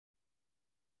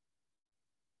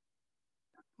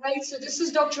Right, so this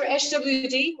is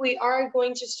Dr.Hwd. We are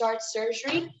going to start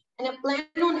surgery, and I plan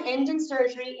on ending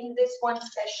surgery in this one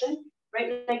session,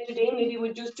 right? Like today, maybe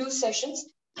we'll do 2 sessions,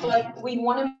 but we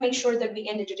want to make sure that we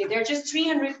end it today. There are just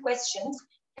 300 questions,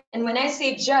 and when I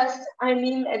say just, I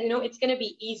mean that, it's going to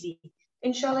be easy.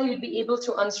 Inshallah, you'll be able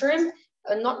to answer them.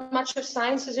 Not much of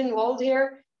science is involved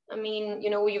here. I mean,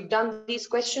 you've done these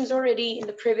questions already in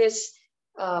the previous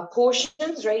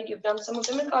portions, right? You've done some of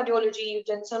them in cardiology, you've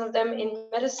done some of them in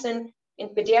medicine, in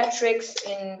pediatrics,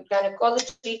 in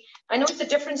gynecology. I know it's a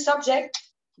different subject,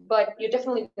 but you're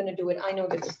definitely going to do it. I know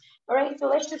this. All right, so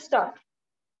let's just start.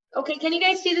 Okay, can you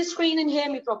guys see the screen and hear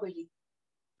me properly?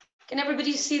 Can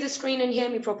everybody see the screen and hear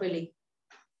me properly?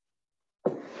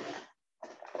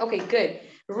 Okay, good.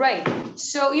 Right.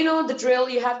 So, the drill,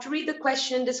 you have to read the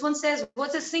question. This one says,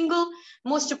 what's the single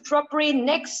most appropriate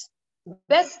next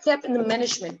best step in the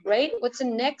management, right? What's the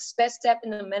next best step in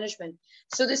the management?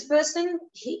 So this person,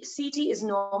 CT is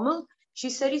normal.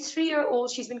 She's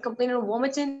 33-year-old. She's been complaining of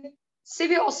vomiting,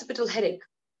 severe occipital headache,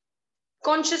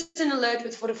 conscious and alert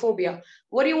with photophobia.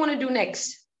 What do you want to do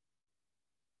next?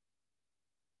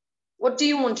 What do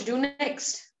you want to do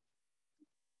next?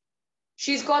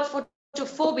 She's got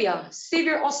photophobia,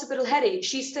 severe occipital headache.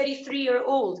 She's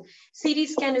 33-year-old. CT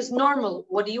scan is normal.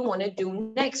 What do you want to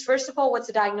do next? First of all, what's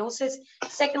the diagnosis?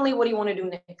 Secondly, what do you want to do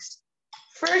next?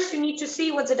 First, you need to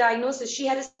see what's the diagnosis. She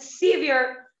had a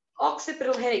severe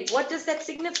occipital headache. What does that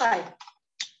signify?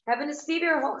 Having a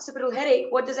severe occipital headache,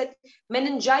 what does that?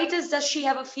 Meningitis, does she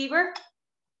have a fever?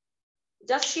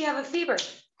 Does she have a fever?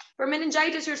 For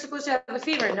meningitis, you're supposed to have a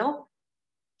fever, no?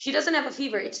 She doesn't have a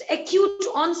fever. It's acute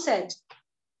onset.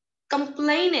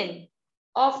 Complaining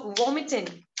of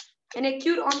vomiting, an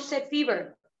acute onset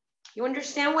fever. You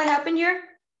understand what happened here?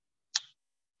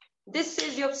 This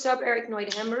is your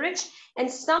subarachnoid hemorrhage.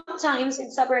 And sometimes in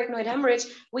subarachnoid hemorrhage,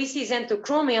 we see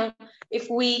xanthochromia if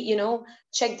we,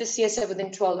 check the CSF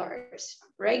within 12 hours.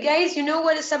 Right, guys? You know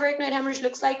what a subarachnoid hemorrhage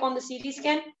looks like on the CT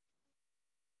scan?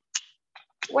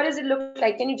 What does it look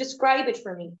like? Can you describe it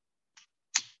for me?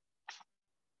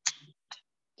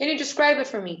 Can you describe it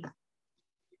for me?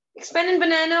 Expanded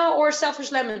banana or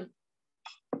selfish lemon?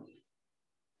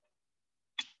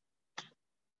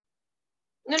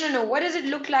 No. What does it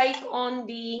look like on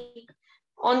the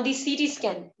CT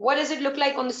scan? What does it look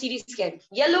like on the CT scan?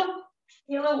 Yellow?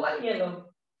 Yellow, what yellow?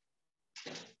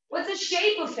 What's the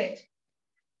shape of it?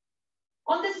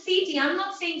 On the CT, I'm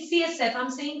not saying CSF, I'm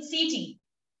saying CT.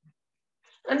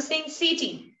 I'm saying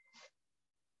CT.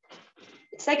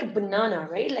 It's like a banana,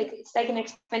 right? It's like an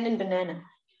expanded banana,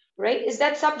 right? Is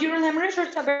that subdural hemorrhage or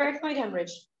subarachnoid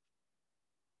hemorrhage?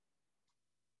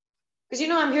 Because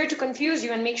I'm here to confuse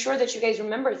you and make sure that you guys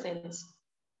remember things.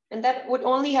 And that would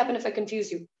only happen if I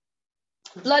confuse you.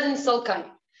 Blood and sulci.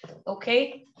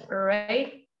 Okay, all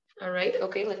right,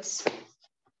 okay,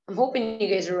 I'm hoping you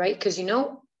guys are right, because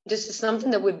this is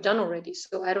something that we've done already,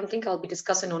 so I don't think I'll be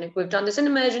discussing on it. We've done this in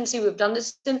emergency, we've done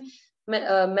this in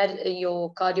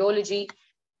your cardiology,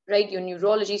 right, your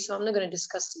neurology, so I'm not going to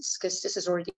discuss this because this is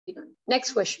already done.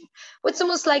 Next question. What's the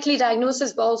most likely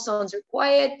diagnosis? Bowel sounds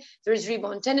required. There is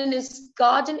rebound tenderness,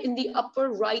 garden in the upper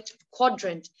right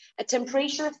quadrant, a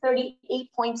temperature of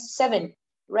 38.7,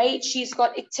 right? She's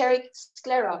got icteric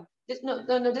sclera.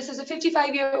 This is a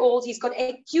 55-year-old. He's got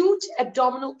acute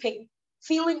abdominal pain,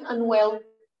 feeling unwell,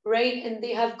 right? And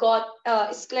they have got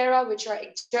sclera, which are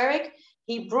icteric.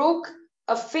 He broke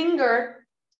a finger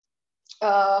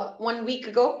 1 week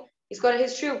ago. He's got a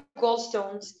history of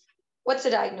gallstones. What's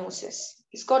the diagnosis?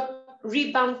 He's got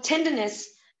rebound tenderness,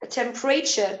 a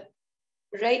temperature,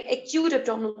 right? Acute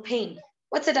abdominal pain.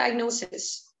 What's the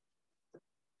diagnosis?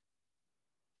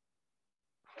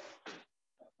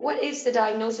 What is the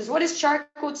diagnosis? What is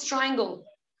Charcot's triangle?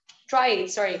 Triad,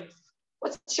 sorry.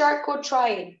 What's Charcot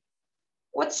triad?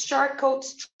 What's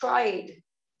Charcot's triad?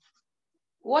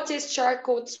 What is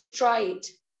Charcot's triad?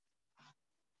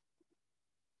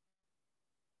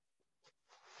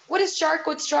 What is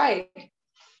Charcot's triad?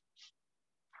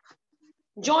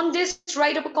 Jaundice,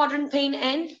 right upper quadrant pain,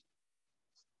 and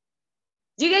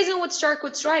do you guys know what's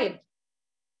Charcot's triad?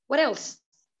 What else?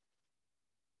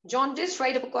 Jaundice,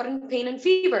 right upper quadrant pain, and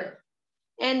fever.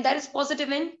 And that is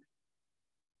positive in?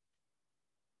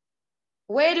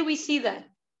 Where do we see that?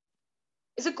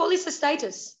 Is it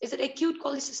cholecystitis? Is it acute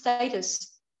cholecystitis?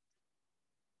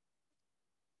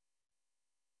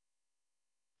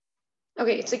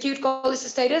 Okay, it's acute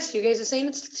cholecystitis. You guys are saying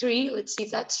it's 3. Let's see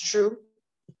if that's true.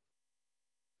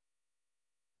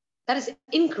 That is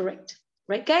incorrect,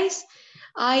 right, guys?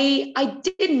 I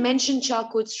did mention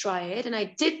Charcot's triad, and I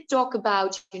did talk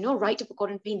about, right upper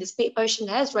quadrant pain. This patient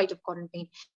has right upper quadrant pain.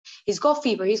 He's got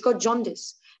fever. He's got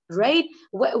jaundice. right?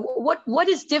 What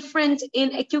is different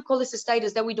in acute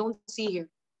cholecystitis that we don't see here?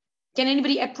 Can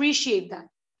anybody appreciate that?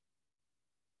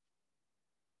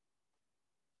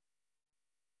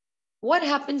 What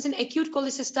happens in acute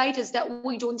cholecystitis that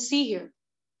we don't see here?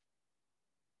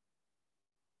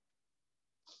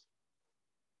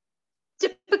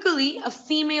 Typically, a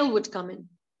female would come in,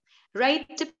 right?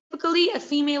 Typically, a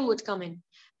female would come in,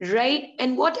 right?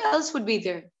 And what else would be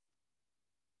there?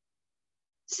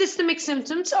 Systemic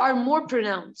symptoms are more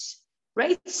pronounced,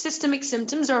 right? Systemic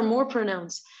symptoms are more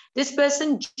pronounced. This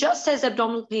person just has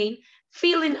abdominal pain,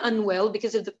 feeling unwell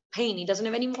because of the pain. He doesn't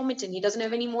have any vomiting. He doesn't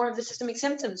have any more of the systemic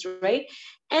symptoms, right?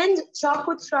 And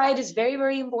Charcot's triad is very,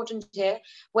 very important here,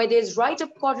 where there's right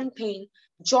up quadrant pain,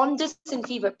 jaundice and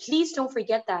fever. Please don't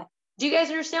forget that. Do you guys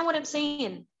understand what I'm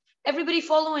saying? Everybody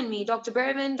following me, Dr.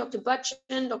 Berman, Dr.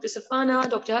 Bachchan, Dr. Safana,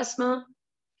 Dr. Hasma.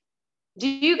 Do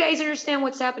you guys understand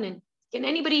what's happening? Can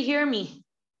anybody hear me?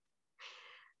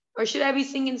 Or should I be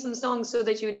singing some songs so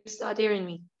that you would start hearing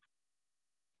me?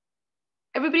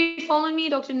 Everybody following me?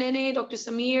 Dr. Nene, Dr.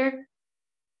 Samir,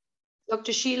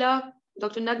 Dr. Sheila,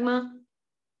 Dr. Nagma.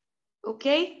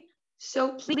 Okay?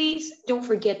 So please don't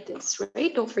forget this,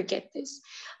 right? Don't forget this.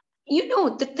 You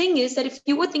know, the thing is that if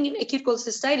you were thinking acute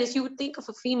cholecystitis, you would think of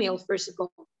a female, first of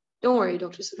all. Don't worry,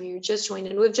 Dr. Samir, just joined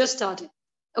in. We've just started.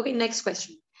 Okay, next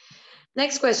question.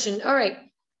 Next question. All right.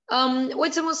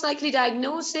 What's the most likely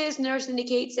diagnosis? Nurse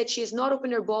indicates that she has not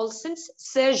opened her balls since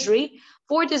surgery.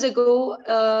 4 days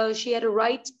ago, she had a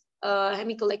right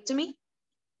hemicolectomy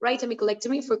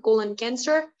for colon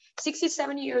cancer.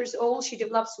 67 years old, she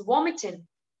develops vomiting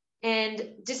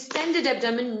and distended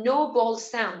abdomen, no ball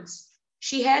sounds.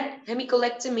 She had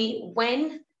hemicolectomy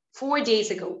when? 4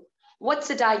 days ago. What's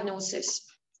the diagnosis?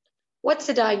 What's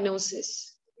the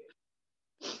diagnosis?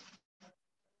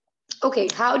 Okay,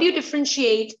 how do you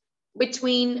differentiate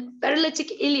between paralytic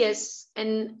ileus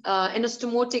and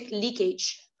anastomotic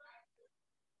leakage?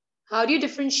 How do you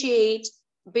differentiate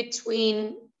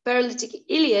between paralytic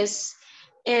ileus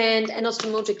and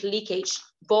anastomotic leakage?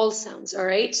 Ball sounds, all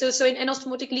right? So in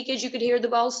anastomotic leakage, you could hear the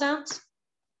bowel sounds?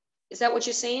 Is that what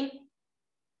you're saying?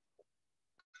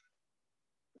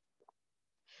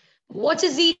 What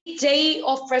is the day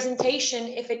of presentation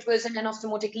if it was an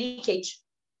anastomotic leakage?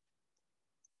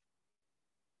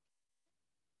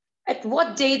 At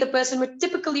what day the person would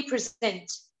typically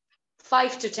present?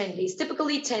 5 to 10 days,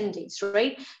 typically 10 days,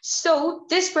 right? So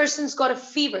this person's got a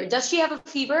fever. Does she have a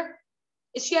fever?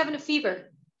 Is she having a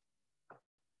fever?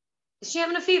 Is she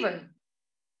having a fever?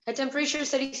 Her temperature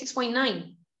is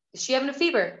 36.9. Is she having a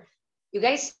fever? You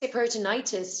guys say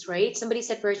peritonitis, right? Somebody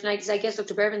said peritonitis. I guess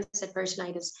Dr. Bervin said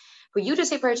peritonitis. For you to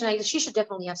say peritonitis, she should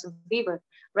definitely have some fever,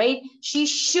 right? She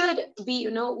should be,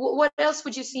 you know, what else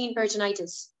would you see in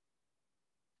peritonitis?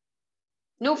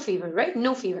 No fever, right?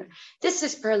 No fever. This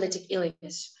is paralytic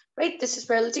ileus, right? This is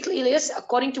paralytic ileus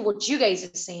according to what you guys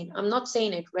are saying. I'm not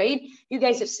saying it, right? You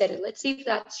guys have said it. Let's see if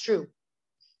that's true.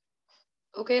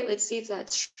 Okay, let's see if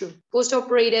that's true.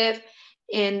 Post-operative,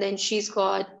 and then she's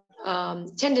got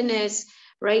tenderness,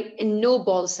 right? And no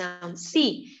ball sound.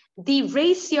 See, the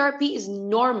raised CRP is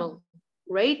normal,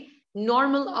 right?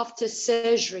 Normal after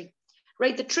surgery,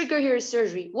 right? The trigger here is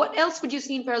surgery. What else would you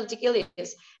see in paralytic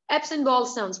ileus? Absent ball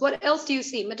sounds. What else do you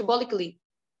see metabolically?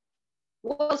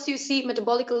 What else do you see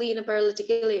metabolically in a paralytic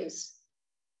ileus?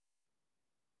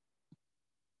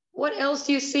 What else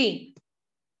do you see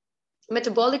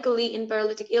metabolically in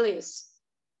paralytic ileus?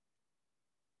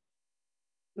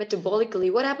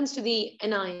 Metabolically, what happens to the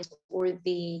anions or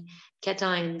the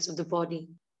cations of the body?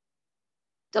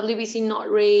 WBC not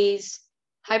raised.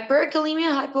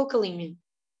 Hyperkalemia, hypokalemia.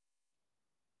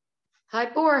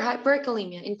 Hypo or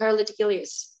hyperkalemia in paralytic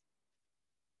ileus?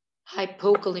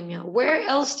 Hypokalemia. Where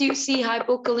else do you see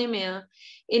hypokalemia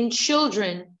in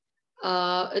children?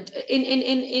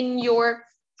 In your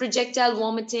projectile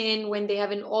vomiting when they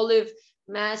have an olive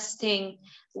mass thing?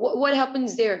 What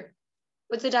happens there?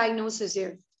 What's the diagnosis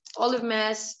here? Olive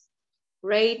mass,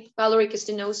 right? Pyloric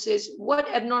stenosis. What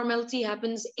abnormality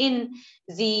happens in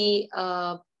the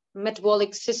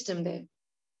metabolic system there?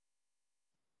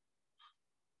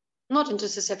 Not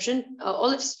intussusception,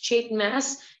 olive-shaped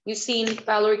mass. You see in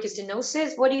pyloric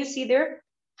stenosis. What do you see there?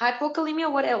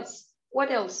 Hypokalemia. What else? What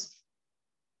else?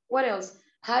 What else?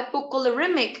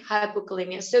 Hypocholeremic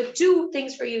hypokalemia. So 2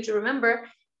 things for you to remember.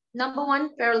 Number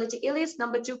 1, paralytic ileus.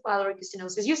 Number 2, pyloric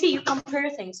stenosis. You see, you compare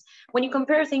things. When you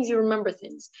compare things, you remember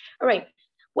things. All right.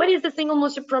 What is the single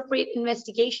most appropriate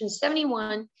investigation?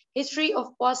 71 History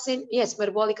of passing, yes,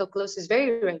 metabolic alkalosis,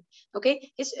 very right.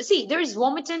 Okay, see, there is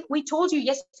vomiting. We told you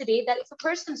yesterday that if a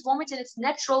person's vomiting, it's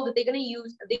natural that they're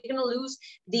gonna lose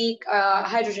the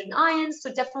hydrogen ions.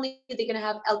 So definitely they're gonna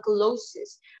have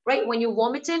alkalosis, right? When you're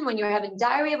vomiting, when you're having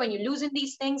diarrhea, when you're losing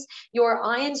these things, your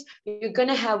ions, you're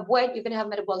gonna have what? You're gonna have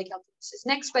metabolic alkalosis.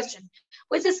 Next question: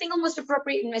 what's the single most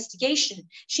appropriate investigation?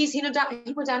 She's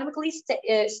hemodynamically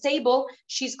stable.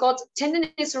 She's got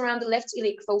tenderness around the left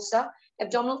iliac fossa,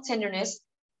 abdominal tenderness,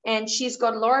 and she's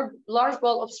got large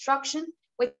bowel obstruction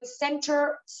with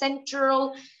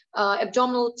central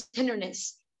abdominal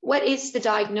tenderness. What is the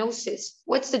diagnosis?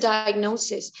 What's the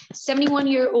diagnosis?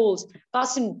 71-year-old,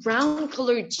 passing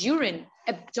brown-colored urine,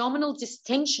 abdominal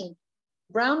distension.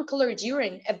 Brown-colored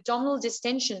urine, abdominal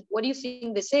distension. What do you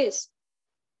think this is?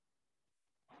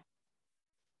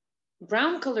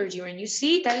 Brown-colored urine. You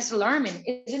see, that is alarming.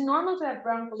 Is it normal to have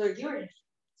brown-colored urine,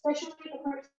 especially if the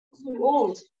person is too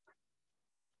old?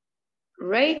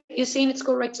 Right? You're saying it's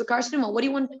colorectal carcinoma. What do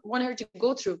you want her to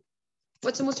go through?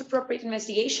 What's the most appropriate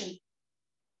investigation?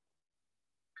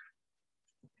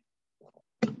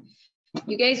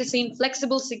 You guys are saying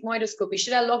flexible sigmoidoscopy.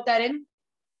 Should I log that in?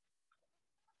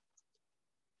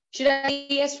 Should I say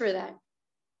yes for that?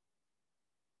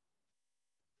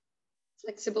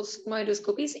 Flexible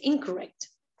sigmoidoscopy is incorrect.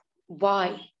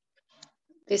 Why?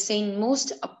 They're saying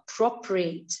most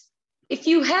appropriate. If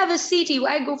you have a CT,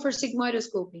 why go for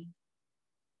sigmoidoscopy?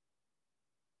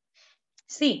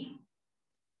 See,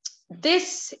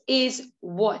 this is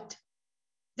what?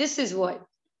 This is what?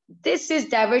 This is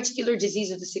diverticular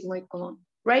disease of the sigmoid colon,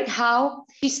 right? How?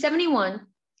 She's 71.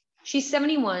 She's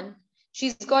 71.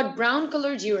 She's got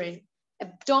brown-colored urine,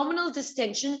 abdominal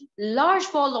distension, large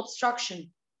bowel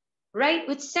obstruction, right?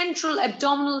 With central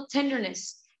abdominal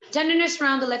tenderness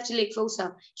around the left iliac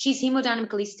fossa. She's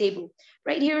hemodynamically stable.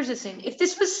 Right, here's the thing. If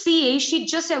this was CA, she'd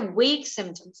just have wake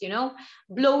symptoms, you know,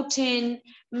 bloating,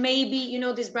 maybe, you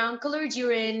know, this brown-colored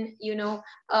urine, you know,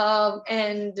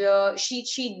 and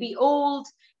she'd be old,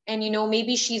 and, you know,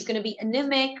 maybe she's going to be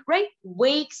anemic, right?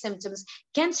 Wake symptoms.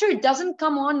 Cancer doesn't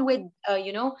come on with,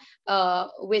 you know,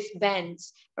 with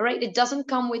bands, all right? It doesn't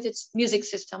come with its music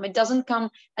system. It doesn't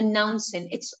come announcing.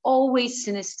 It's always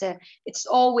sinister. It's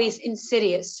always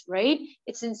insidious, right?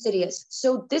 It's insidious.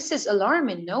 So this is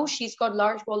alarming, no? She's got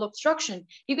large bowel obstruction.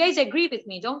 You guys agree with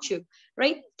me, don't you?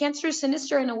 Right? Cancer is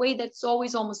sinister in a way that's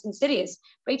always almost insidious,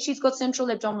 right? She's got central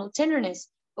abdominal tenderness.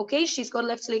 Okay, she's got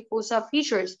left iliac fossa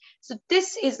features. So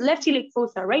this is left iliac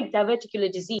fossa, right?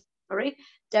 Diverticular disease, all right?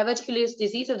 Diverticular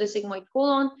disease of the sigmoid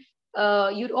colon.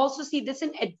 You'd also see this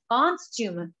in advanced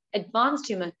tumor.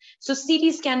 So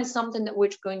CT scan is something that we're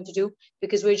going to do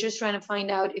because we're just trying to find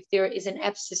out if there is an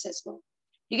abscess as well.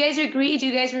 You guys agree? Do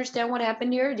you guys understand what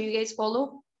happened here? Do you guys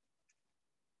follow?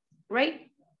 Right?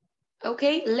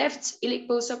 Okay, left iliac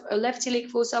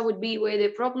fossa would be where the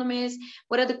problem is.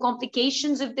 What are the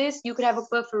complications of this? You could have a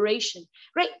perforation,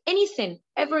 right? Anything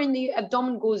ever in the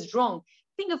abdomen goes wrong.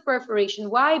 Think of perforation.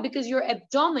 Why? Because your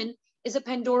abdomen is a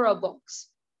Pandora box,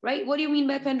 right? What do you mean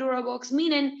by Pandora box?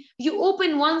 Meaning you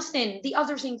open one thing, the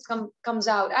other thing comes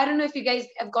out. I don't know if you guys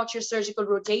have got your surgical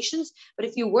rotations, but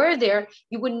if you were there,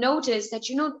 you would notice that,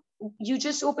 you know, you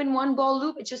just open one ball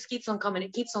loop, it just keeps on coming,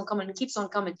 it keeps on coming, it keeps on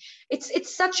coming.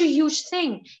 It's such a huge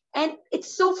thing, and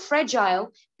it's so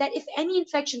fragile that if any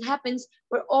infection happens,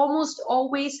 we're almost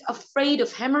always afraid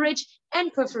of hemorrhage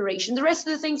and perforation. The rest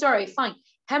of the things are all right, fine.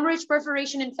 Hemorrhage,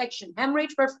 perforation, infection.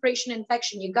 Hemorrhage, perforation,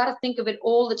 infection. You got to think of it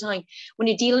all the time when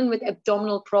you're dealing with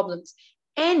abdominal problems.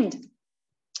 And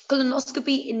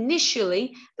colonoscopy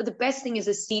initially, but the best thing is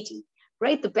a CT,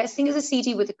 right? The best thing is a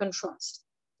CT with a contrast,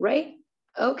 right?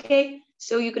 Okay,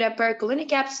 so you could have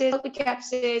pericolonic abscess, pelvic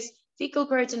abscess, fecal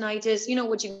peritonitis. You know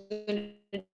what you're going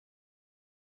to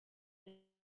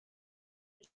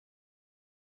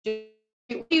do.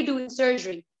 What do you do in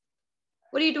surgery?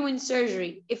 What do you do in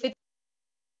surgery?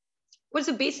 What's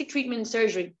the basic treatment in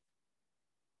surgery?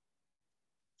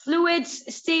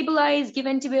 Fluids, stabilize, give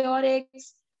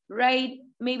antibiotics, right?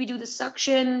 Maybe do the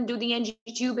suction, do the NG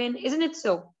tubing. Isn't it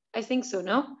so? I think so,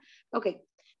 no? Okay.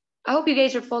 I hope you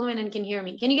guys are following and can hear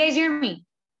me. Can you guys hear me?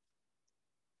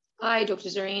 Hi, Dr.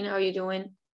 Zareen. How are you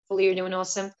doing? Hopefully you're doing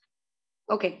awesome.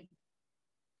 Okay.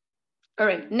 All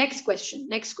right. Next question.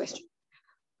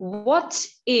 What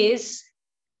is,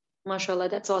 mashallah,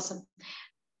 that's awesome.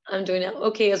 I'm doing it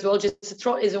okay as well. Just the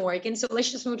throat isn't working. So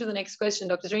let's just move to the next question,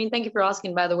 Dr. Zareen. Thank you for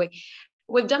asking, by the way.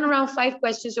 We've done around 5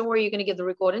 questions. Don't worry, you're going to get the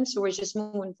recording. So we're just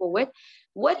moving forward.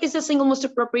 What is the single most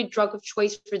appropriate drug of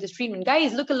choice for this treatment?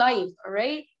 Guys, look alive, all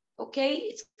right? Okay,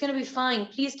 it's going to be fine.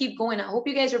 Please keep going. I hope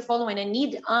you guys are following. I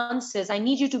need answers. I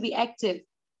need you to be active,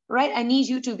 right? I need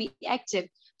you to be active.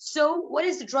 So what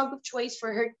is the drug of choice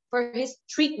for his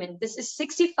treatment? This is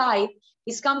 65.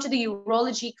 He's come to the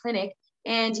urology clinic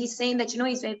and he's saying that,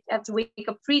 he's have to wake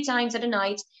up 3 times at a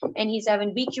night and he's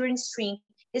having weak urine stream.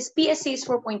 His PSA is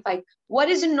 4.5. What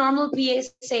is a normal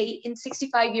PSA in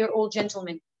 65-year-old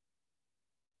gentleman?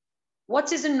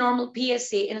 What is a normal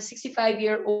PSA in a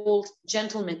 65-year-old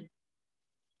gentleman?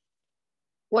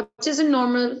 What is a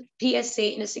normal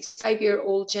PSA in a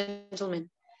 65-year-old gentleman?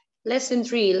 Lesson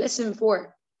 3, lesson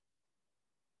 4.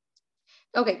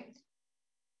 Okay.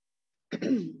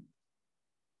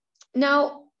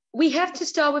 Now, we have to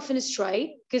start with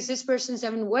finasteride because this person's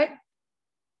having what?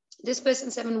 This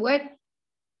person's having what?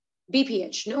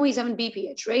 BPH. No, he's having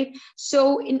BPH, right?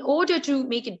 So in order to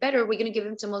make it better, we're going to give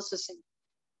him tamoxifen.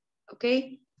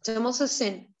 Okay?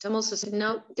 Tamoxifen.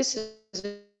 Now, this is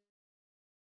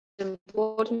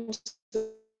important.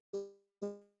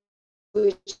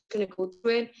 We're just going to go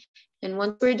through it. And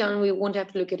once we're done, we won't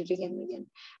have to look at it again,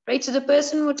 right? So the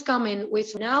person would come in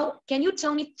with, now, can you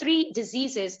tell me 3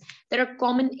 diseases that are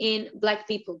common in Black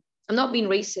people? I'm not being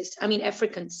racist. I mean,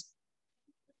 Africans.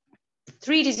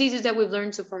 3 diseases that we've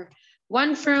learned so far.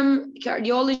 1 from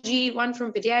cardiology, 1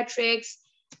 from pediatrics,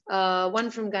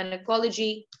 1 from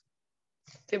gynecology,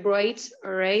 fibroids, all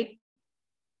right?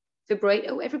 Fibroid,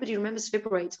 oh, everybody remembers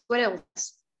fibroids. What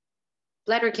else?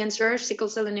 Bladder cancer, sickle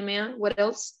cell anemia, what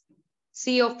else?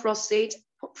 C of prostate,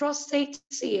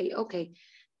 CA, okay.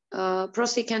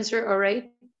 Prostate cancer, all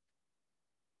right.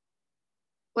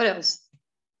 What else?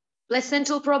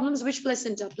 Placental problems, which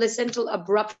placenta? Placental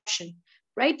abruption,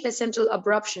 right? Placental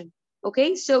abruption.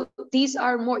 Okay, so these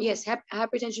are more, yes,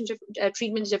 hypertension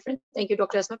treatment is different. Thank you,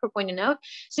 Dr. Asma, for pointing out.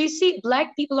 So you see,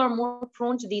 Black people are more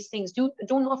prone to these things. Do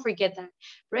not forget that,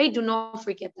 right? Do not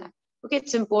forget that. Okay,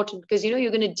 it's important because, you're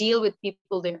going to deal with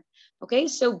people there. Okay,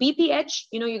 so BPH,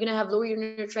 you're going to have lower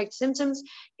urinary tract symptoms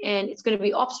and it's going to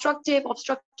be obstructive.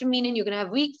 Obstructive meaning you're going to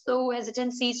have weak flow,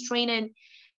 hesitancy, strain. And,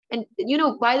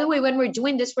 by the way, when we're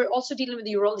doing this, we're also dealing with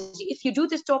urology. If you do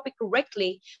this topic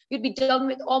correctly, you'd be dealing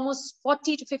with almost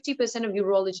 40 to 50% of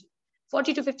urology.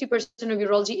 40 to 50% of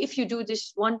urology if you do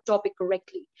this one topic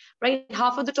correctly, right?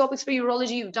 Half of the topics for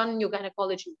urology you've done in your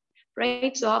gynecology,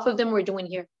 right? So half of them we're doing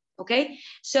here. Okay,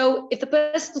 so if the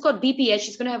person's got BPH,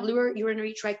 she's going to have lower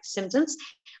urinary tract symptoms,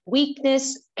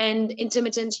 weakness and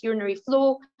intermittent urinary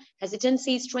flow,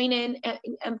 hesitancy, strain in,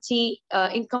 empty,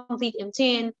 incomplete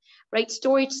emptying, right?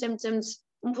 Storage symptoms,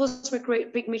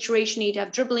 post-maturation, you'd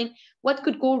have dribbling. What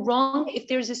could go wrong? If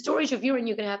there's a storage of urine,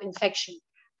 you're going to have infection,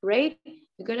 right?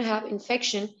 You're going to have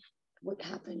infection. What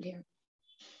happened here?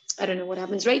 I don't know what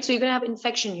happens, right? So you're going to have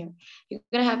infection here. You're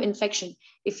going to have infection.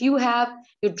 If you have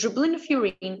your dribbling of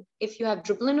urine,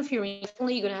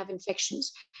 definitely you're going to have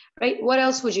infections, right? What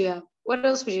else would you have? What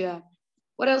else would you have?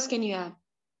 What else can you have?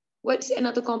 What's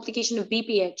another complication of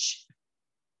BPH?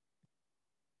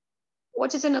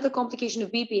 What is another complication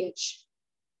of BPH?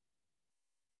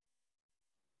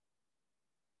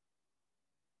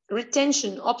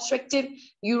 Retention, obstructive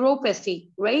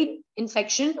uropathy, right?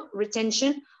 Infection,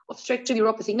 retention, obstructive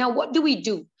uropathy. Now, what do?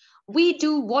 We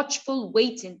do watchful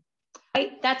waiting,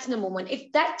 right? That's number 1.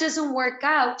 If that doesn't work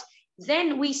out,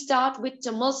 then we start with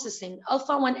tamoxifen,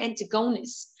 alpha-1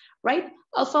 antagonist, right?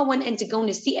 Alpha-1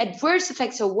 antagonist. The adverse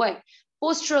effects are what?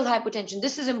 Postural hypotension.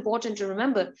 This is important to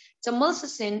remember.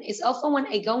 Tamoxifen is alpha-1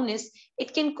 agonist.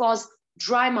 It can cause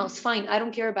dry mouth, fine, I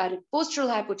don't care about it. Postural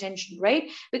hypotension,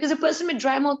 right? Because a person with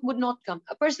dry mouth would not come.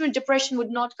 A person with depression would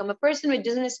not come. A person with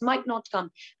dizziness might not come.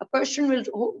 A person with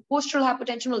postural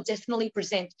hypotension will definitely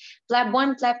present. Plab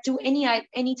 1, plab 2,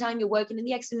 anytime you're working in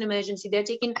the accident emergency, they're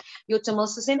taking your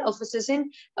tamoxifen,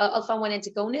 alpha-1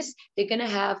 antagonist, they're going to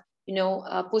have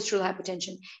postural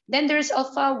hypertension. Then there's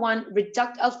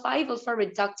alpha-5 alpha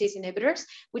reductase inhibitors,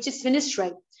 which is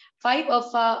finasteride.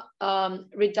 5-alpha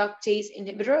reductase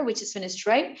inhibitor, which is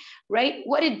finasteride, right?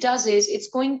 What it does is it's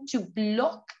going to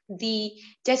block the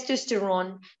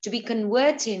testosterone to be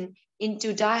converting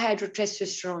into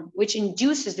dihydrotestosterone, which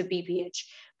induces the BPH,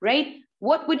 right?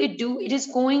 What would it do? It is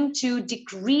going to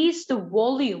decrease the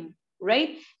volume,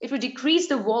 right? It will decrease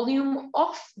the volume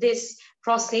of this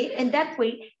prostate, and that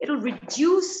way it'll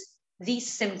reduce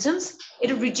these symptoms,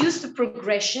 it'll reduce the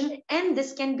progression, and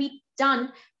this can be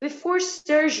done before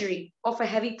surgery of a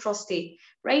heavy prostate,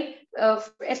 right?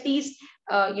 At least,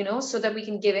 so that we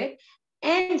can give it.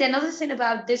 And another thing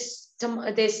about this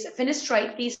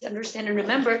finasteride, please understand and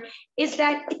remember, is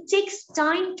that it takes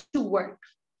time to work,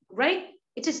 right?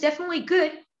 It is definitely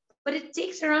good, but it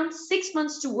takes around 6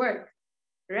 months to work,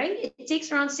 right? It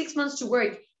takes around 6 months to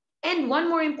work. And one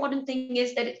more important thing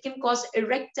is that it can cause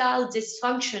erectile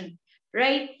dysfunction,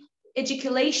 right?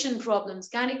 ejaculation problems,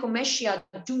 gynecomastia.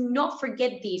 Do not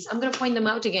forget these. I'm going to point them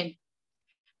out again.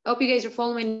 I hope you guys are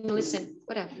following. Listen,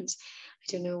 what happens?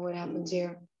 I don't know what happens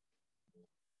here.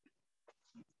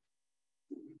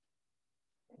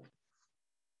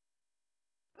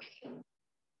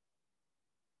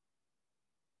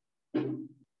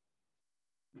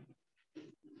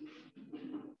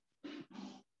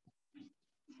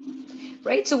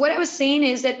 Right. So what I was saying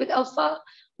is that with alpha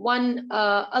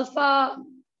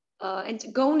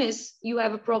antagonist, you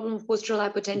have a problem of postural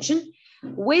hypotension.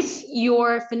 With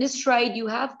your finasteride, you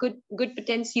have good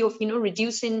potency of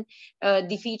reducing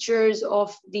the features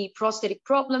of the prostatic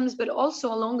problems, but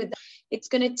also along with that, it's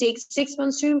going to take 6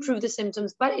 months to improve the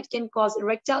symptoms, but it can cause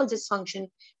erectile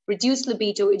dysfunction, reduced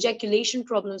libido, ejaculation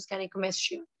problems,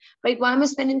 gynecomastia. Right? Why am I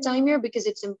spending time here? Because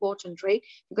it's important, right?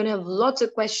 You're going to have lots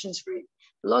of questions for it,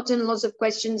 lots and lots of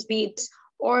questions, be it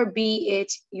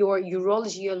your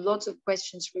urology, or lots of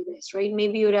questions for this, right?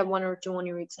 Maybe you'd have 1 or 2 on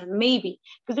your exam, maybe,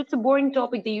 because it's a boring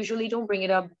topic. They usually don't bring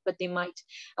it up, but they might.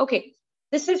 Okay,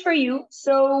 this is for you.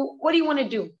 So what do you want to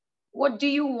do? What do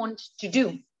you want to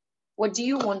do? What do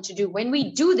you want to do? When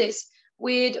we do this,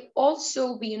 we'd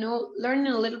also be, learning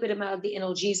a little bit about the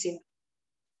analgesia.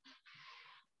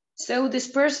 So this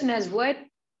person has what?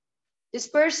 This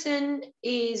person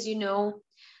is,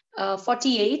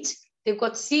 48. They've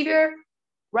got severe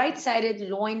right-sided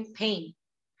loin pain.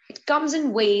 It comes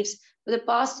in waves for the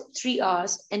past 3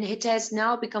 hours, and it has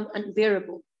now become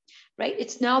unbearable, right?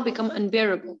 It's now become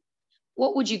unbearable.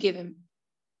 What would you give him?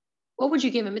 What would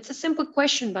you give him? It's a simple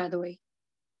question, by the way.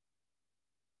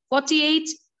 48,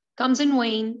 comes in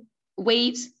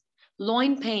waves,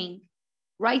 loin pain,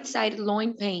 right-sided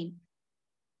loin pain.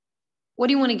 What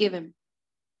do you want to give him?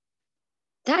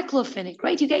 Diclofenac,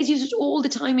 right? You guys use it all the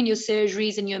time in your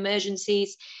surgeries and your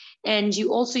emergencies, and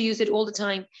you also use it all the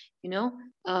time, in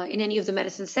any of the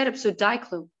medicine setups. So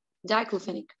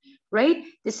diclofenac, right?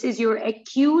 This is your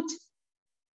acute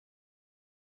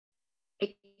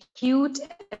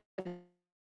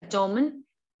abdomen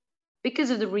because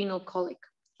of the renal colic,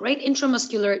 right?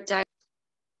 Intramuscular.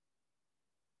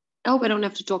 I hope I don't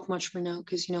have to talk much for now,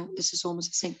 because this is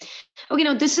almost the same. Okay,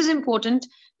 now this is important,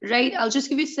 right? I'll just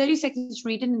give you 30 seconds to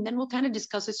read it, and then we'll kind of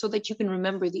discuss it so that you can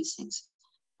remember these things,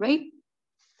 right?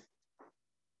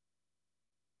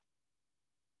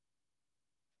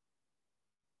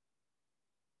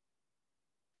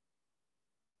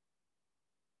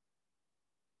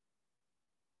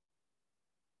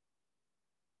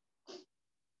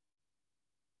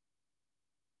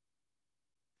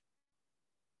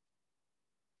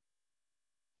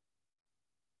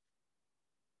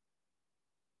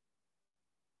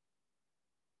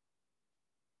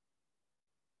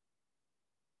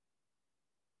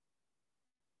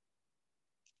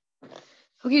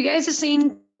 Okay, you guys are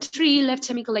saying 3 left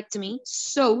hemicolectomy.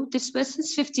 So this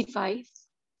person's 55.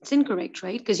 It's incorrect,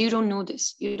 right? Because you don't know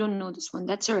this. You don't know this one.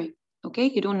 That's all right. Okay,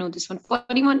 you don't know this one.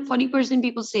 40%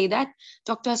 people say that.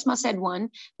 Dr. Asma said 1.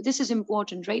 But this is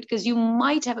important, right? Because you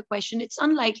might have a question. It's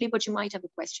unlikely, but you might have a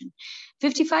question.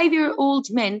 55-year-old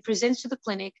man presents to the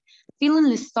clinic feeling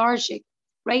lethargic,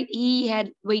 right? He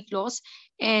had weight loss,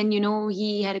 and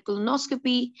he had a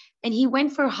colonoscopy, and he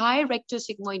went for high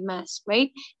rectosigmoid mass,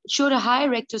 right? It showed a high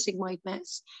rectosigmoid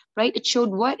mass, right? It showed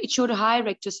what? It showed a high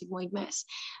rectosigmoid mass.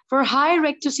 For high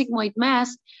rectosigmoid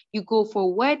mass, you go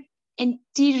for what?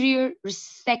 Anterior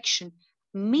resection,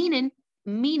 meaning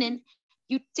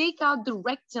you take out the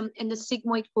rectum and the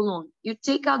sigmoid colon. You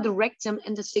take out the rectum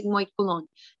and the sigmoid colon.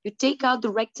 You take out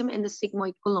the rectum and the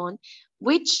sigmoid colon,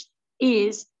 which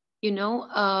is,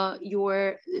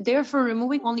 you're therefore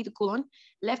removing only the colon.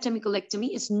 Left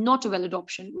hemicolectomy is not a valid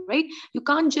option, right? You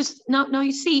can't just, now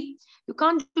you see, you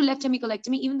can't do left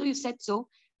hemicolectomy, even though you said so.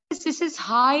 This is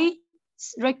high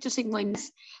rectosigmoid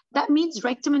mass. That means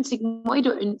rectum and sigmoid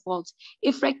are involved.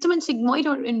 If rectum and sigmoid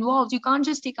are involved, you can't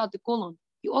just take out the colon.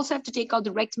 You also have to take out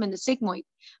the rectum and the sigmoid,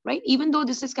 right? Even though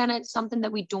this is kind of something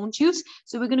that we don't use.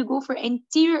 So we're going to go for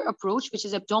anterior approach, which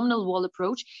is abdominal wall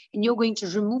approach. And you're going to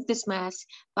remove this mass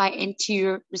by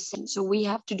anterior resection. So we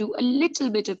have to do a little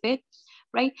bit of it,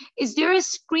 right? Is there a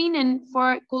screening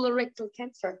for colorectal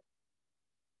cancer?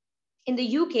 In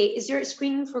the UK, is there a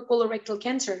screening for colorectal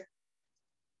cancer?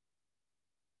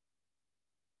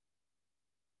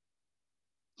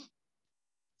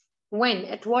 When?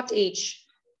 At what age?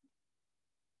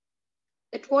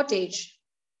 At what age?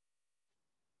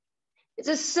 It's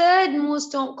the 3rd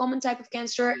most common type of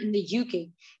cancer in the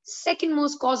UK. 2nd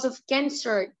most cause of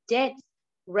cancer death,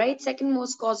 right? 2nd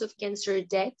most cause of cancer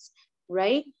deaths,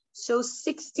 right? So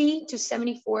 60 to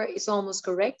 74 is almost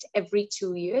correct, every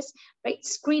 2 years, right?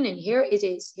 Screening, here it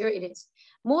is, here it is.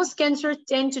 Most cancers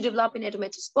tend to develop in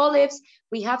edematous polyps.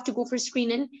 We have to go for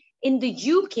screening. In the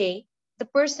UK, the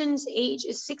person's age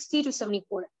is 60 to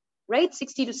 74, right?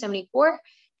 60 to 74,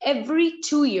 every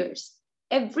 2 years.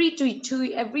 Every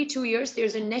two years,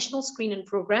 there's a national screening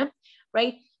program,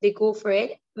 right? They go for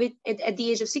it at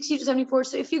the age of 60 to 74.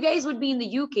 So if you guys would be in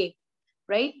the UK,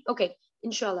 right? Okay,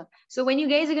 inshallah. So when you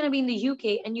guys are going to be in the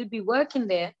UK and you'd be working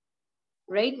there,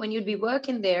 right? When you'd be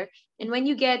working there, and when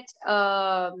you get,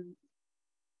 at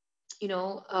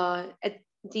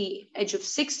the age of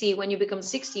 60, when you become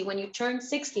 60, when you turn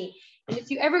 60, and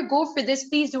if you ever go for this,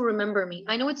 please do remember me.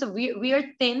 I know it's a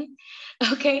weird thing,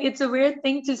 okay? It's a weird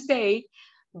thing to say,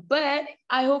 but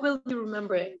I hope you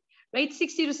remember it, right?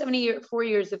 60 to 74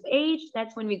 years of age,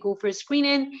 that's when we go for a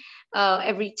screening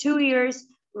every 2 years,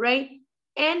 right?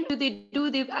 And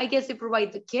I guess they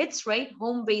provide the kits, right?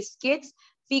 Home-based kits,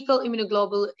 fecal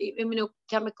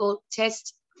immunochemical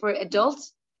test for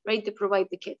adults, right? They provide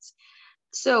the kits.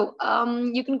 So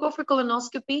you can go for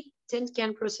colonoscopy, tint,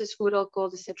 can process food,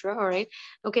 alcohol, etc. All right.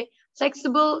 Okay.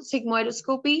 Flexible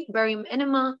sigmoidoscopy, barium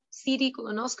enema, CT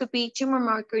colonoscopy, tumor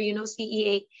marker,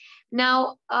 CEA.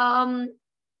 Now,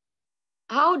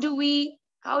 how do we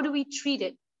treat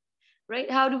it, right?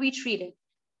 How do we treat it?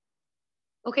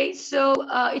 Okay, so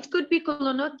it could be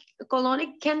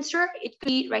colonic cancer, it could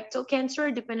be rectal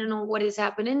cancer, depending on what is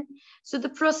happening. So the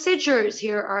procedures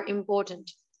here are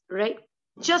important, right?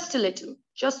 Just a little,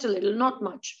 not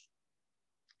much.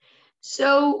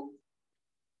 So,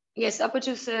 yes, upper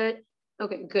two third.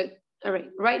 Okay, good. All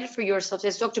right, write it for yourself,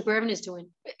 as Dr. Berman is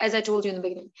doing, as I told you in the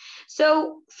beginning.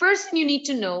 So first thing you need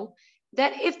to know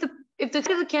that if the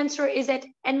site of the cancer is at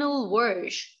anal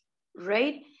verge,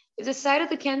 right? If the site of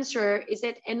the cancer is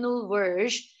at anal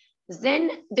verge,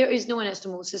 then there is no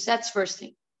anastomosis. That's first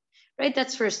thing, right?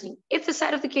 That's first thing. If the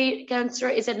site of the cancer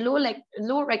is at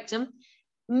low rectum,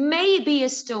 maybe a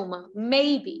stoma,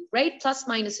 maybe, right? Plus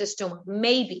minus a stoma,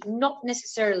 maybe, not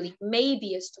necessarily,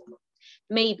 maybe a stoma,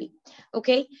 maybe,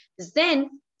 okay? Then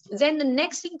the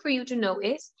next thing for you to know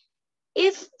is,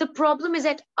 if the problem is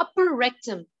at upper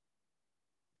rectum,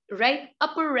 right?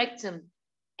 Upper rectum,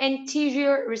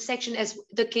 anterior resection, as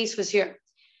the case was here.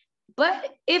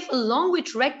 But if along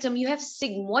with rectum, you have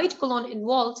sigmoid colon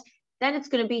involved, then it's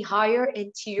going to be higher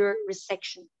anterior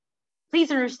resection.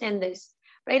 Please understand this,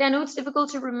 right? I know it's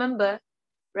difficult to remember,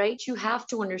 right? You have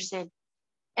to understand.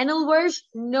 Anal verge,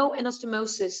 no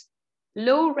anastomosis.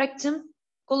 Low rectum,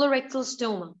 colorectal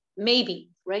stoma, maybe,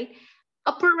 right?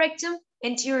 Upper rectum,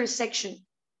 anterior section,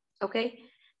 okay?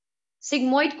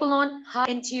 Sigmoid colon, high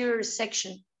anterior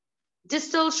section.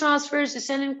 Distal transverse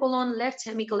descending colon, left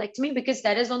hemicolectomy, because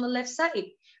that is on the left side,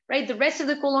 right? The rest of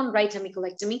the colon, right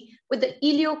hemicolectomy, with the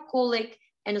ileocolic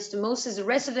anastomosis. The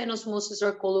rest of the anastomosis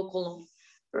are colocolon.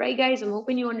 All right, guys, I'm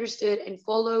hoping you understood and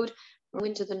followed. We'll go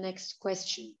into the next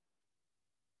question.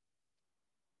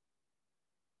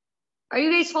 Are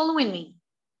you guys following me?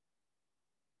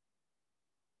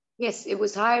 Yes, it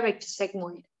was high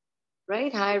rectosigmoid,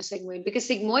 right? High sigmoid, because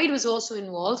sigmoid was also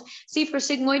involved. See, for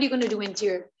sigmoid, you're going to do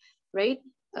anterior, right?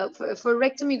 For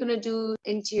rectum, you're going to do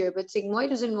anterior, but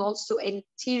sigmoid is involved, so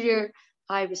anterior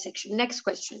high resection. Next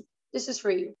question. This is for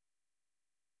you.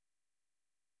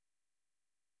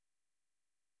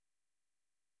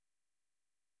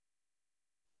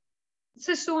 This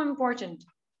is so important.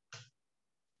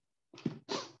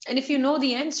 And if you know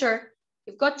the answer,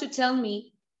 you've got to tell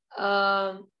me.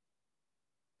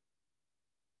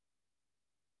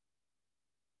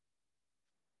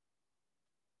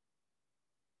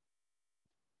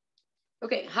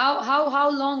 Okay, how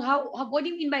long, what do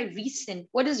you mean by recent?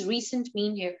 What does recent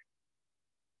mean here?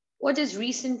 What does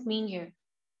recent mean here?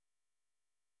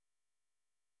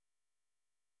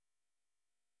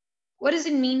 What does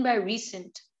it mean by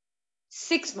recent?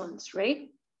 6 months, right?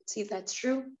 Let's see if that's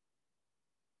true.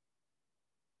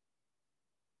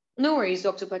 No worries,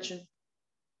 Dr. Bachchan.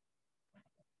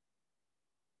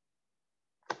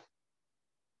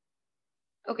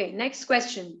 Okay, next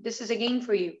question. This is again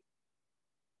for you.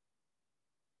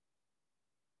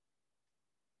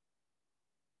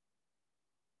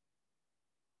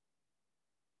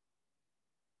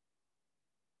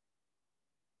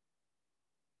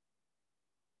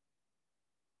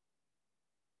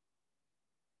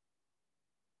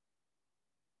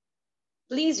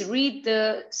 Please read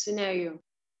the scenario.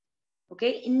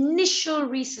 Okay, initial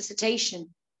resuscitation.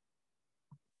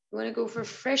 You want to go for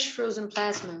fresh frozen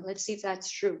plasma. Let's see if that's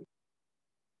true.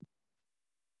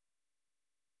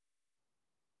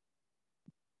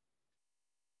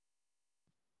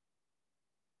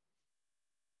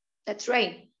 That's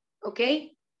right.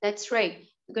 Okay, that's right.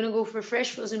 We're gonna go for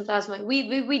fresh frozen plasma.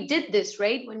 We did this,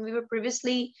 right? When we were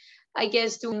previously, I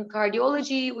guess, doing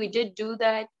cardiology, we did do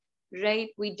that, right?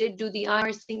 We did do the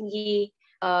IR thingy.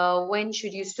 When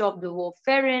should you stop the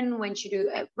warfarin? When should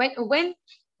you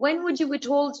when would you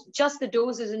withhold just the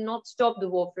doses and not stop the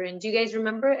warfarin? Do you guys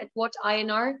remember at what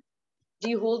INR do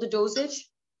you hold the dosage?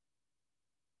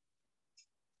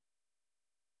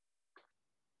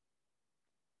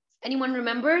 Anyone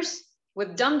remembers?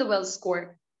 We've done the well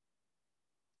score,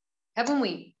 haven't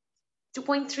we?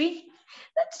 2.3?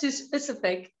 That's too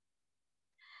specific.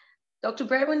 Dr.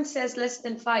 Berwin says less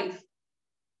than 5.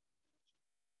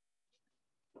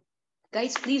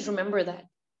 Guys, please remember that.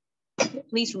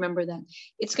 Please remember that.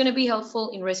 It's going to be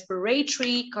helpful in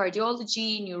respiratory,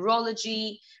 cardiology,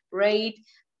 neurology, right?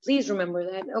 Please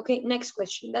remember that. Okay, next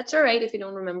question. That's all right if you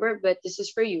don't remember, but this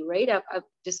is for you, right? I've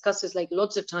discussed this like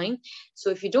lots of time. So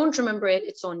if you don't remember it,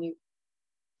 it's on you.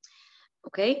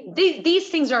 Okay, these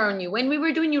things are on you. When we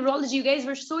were doing neurology, you guys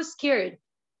were so scared.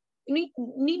 You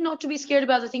need not to be scared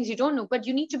about the things you don't know, but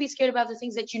you need to be scared about the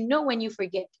things that you know when you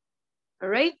forget. All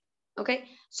right? Okay,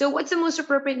 so what's the most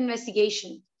appropriate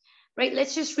investigation? Right,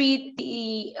 let's just read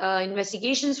the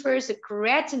investigations first. The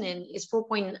creatinine is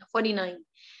 4.49.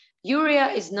 Urea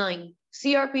is 9.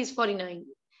 CRP is 49.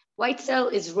 White cell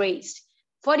is raised.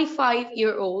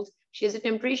 45-year-old. She has a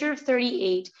temperature of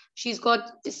 38. She's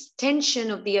got distension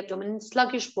of the abdomen and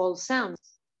sluggish bowel sounds.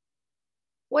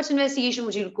 What investigation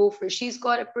would you go for? She's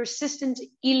got a persistent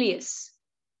ileus.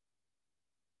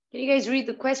 Can you guys read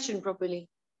the question properly?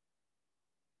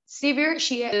 Severe,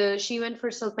 she went for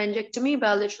salpingectomy,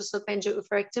 bilateral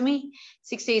salpingo-oophorectomy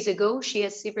 6 days ago. She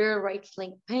has severe right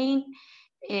flank pain,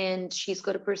 and she's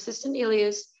got a persistent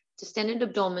ileus, distended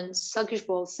abdomen, sluggish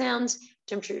bowel sounds,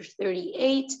 temperature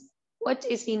 38. What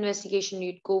is the investigation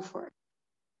you'd go for?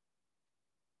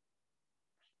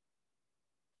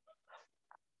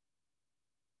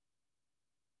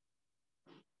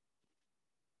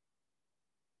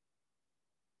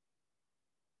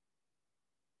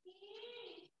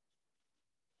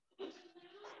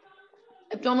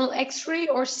 Abdominal X-ray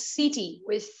or CT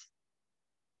with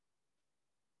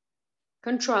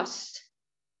contrast?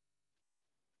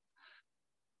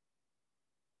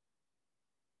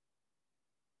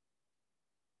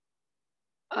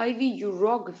 IV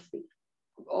urography,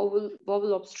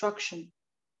 bowel obstruction.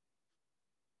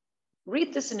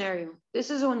 Read the scenario.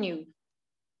 This is on you.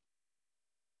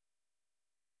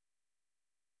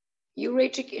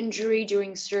 Ureteric injury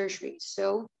during surgery.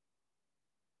 So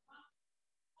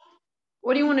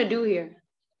what do you want to do here?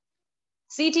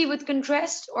 CT with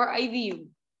contrast or IVU?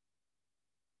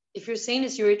 If you're saying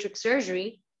it's ureteric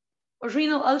surgery or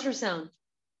renal ultrasound.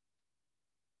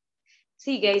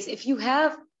 See guys, if you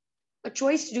have a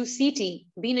choice to do CT,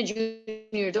 being a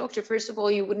junior doctor, first of all,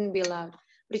 you wouldn't be allowed.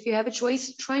 But if you have a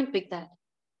choice, try and pick that,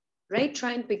 right?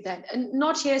 Try and pick that. And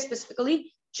not here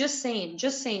specifically, just saying,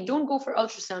 don't go for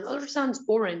ultrasound. Ultrasound's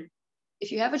boring.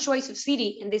 If you have a choice of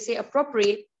CT and they say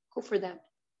appropriate, go for that.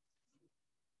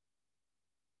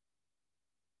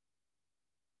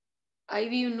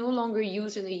 IVU no longer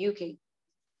used in the UK.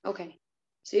 Okay,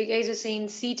 so you guys are saying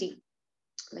CT.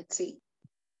 Let's see.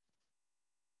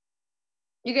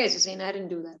 You guys are saying I didn't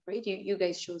do that, right? You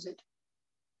guys chose it.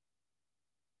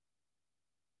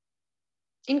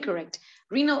 Incorrect.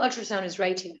 Renal ultrasound is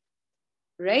right here,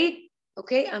 right?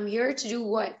 Okay, I'm here to do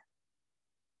what?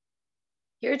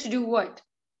 Here to do what?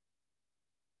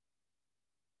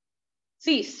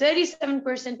 See,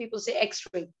 37% people say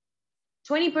X-ray.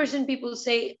 20% people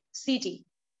say CT.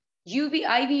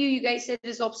 IVU, you guys said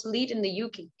is obsolete in the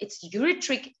UK. It's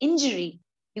ureteric injury.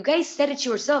 You guys said it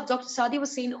yourself. Dr. Sadia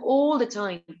was saying all the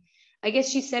time. I guess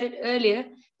she said it earlier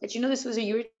that, you know, this was a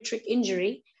ureteric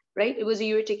injury, right? It was a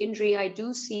ureteric injury. I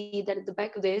do see that at the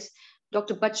back of this.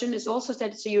 Dr. Bachchan has also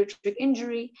said it's a ureteric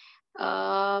injury.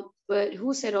 But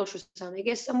who said ultrasound? I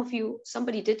guess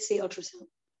somebody did say ultrasound.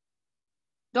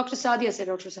 Dr. Sadia said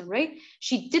ultrasound, right?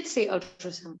 She did say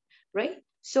ultrasound, right?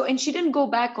 So, and she didn't go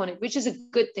back on it, which is a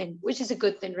good thing,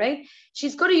 right?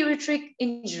 She's got a ureteric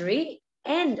injury.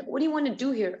 And what do you want to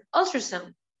do here?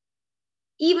 Ultrasound.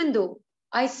 Even though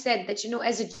I said that, you know,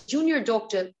 as a junior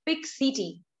doctor, pick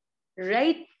CT,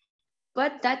 right?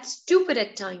 But that's stupid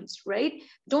at times, right?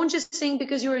 Don't just think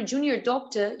because you're a junior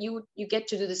doctor, you get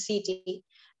to do the CT,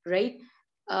 right?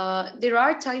 There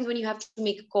are times when you have to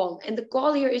make a call, and the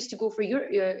call here is to go for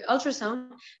your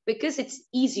ultrasound because it's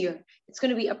easier. It's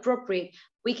going to be appropriate.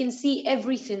 We can see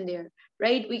everything there,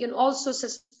 right? We can also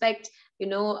suspect, you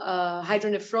know,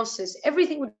 hydronephrosis.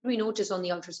 Everything would be noticed on the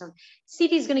ultrasound.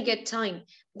 CT is going to get time.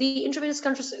 The intravenous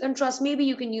contrast maybe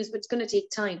you can use, but it's going to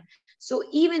take time. So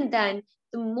even then,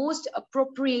 the most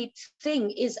appropriate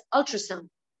thing is ultrasound,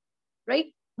 right?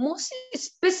 Most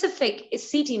specific is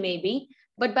CT maybe,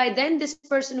 but by then this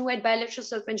person who had bilateral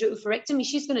self-pharyngeal oophorectomy,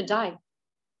 she's going to die,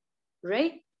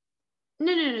 right?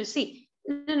 No, see,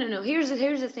 no, here's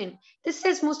the thing. This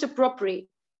says most appropriate,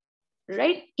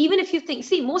 right? Even if you think,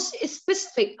 see, most is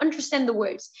specific, understand the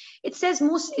words. It says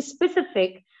most is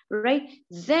specific, right?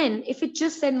 Then if it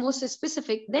just said most is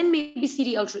specific, then maybe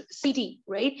CT,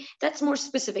 right? That's more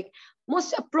specific.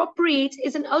 Most appropriate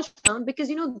is an ultrasound because,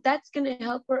 you know, that's going to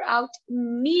help her out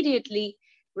immediately,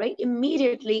 right?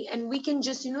 Immediately. And we can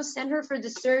just, you know, send her for the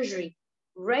surgery,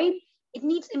 right? It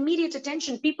needs immediate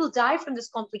attention. People die from this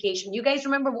complication. You guys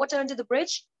remember water under the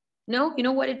bridge? No? You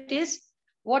know what it is?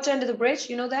 Water under the bridge,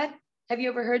 you know that? Have you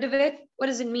ever heard of it? What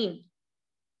does it mean?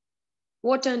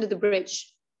 Water under the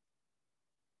bridge.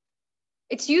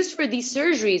 It's used for these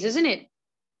surgeries, isn't it?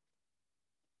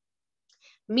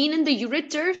 Meaning the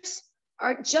ureters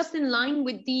are just in line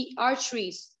with the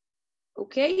arteries.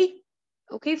 Okay?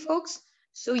 Okay, folks?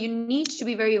 So you need to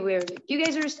be very aware of it. Do you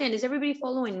guys understand? Is everybody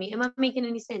following me? Am I making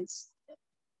any sense?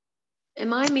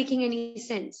 Am I making any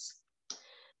sense?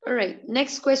 All right,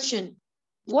 next question.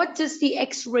 What does the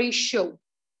X-ray show?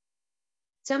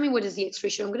 Tell me, what does the X-ray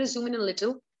show? I'm going to zoom in a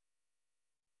little.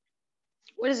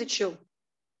 What does it show?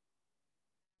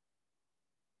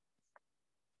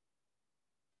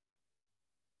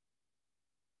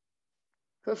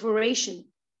 Perforation.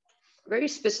 Very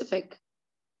specific.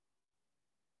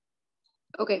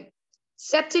 Okay.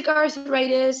 Septic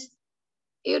arthritis,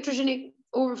 iatrogenic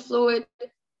overflow,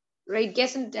 right?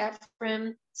 Gas in the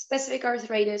diaphragm, specific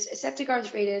arthritis, aseptic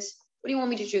arthritis. What do you want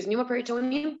me to choose?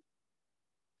 Pneumoperitoneum?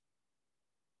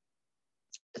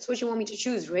 That's what you want me to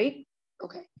choose, right?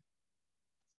 Okay.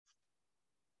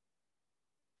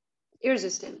 Here's a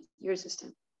stem. Here's a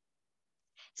stem.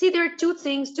 See, there are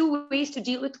two ways to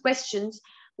deal with questions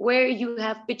where you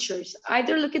have pictures.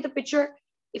 Either look at the picture.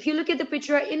 If you look at the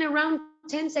picture, in around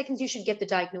 10 seconds, you should get the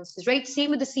diagnosis, right?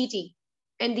 Same with the CT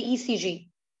and the ECG,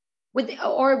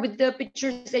 or with the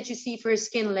pictures that you see for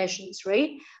skin lesions,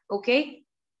 right? Okay.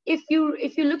 If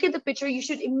you look at the picture, you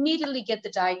should immediately get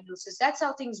the diagnosis. That's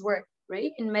how things work,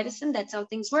 right? In medicine, that's how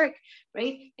things work,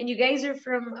 right? And you guys are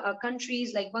from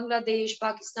countries like Bangladesh,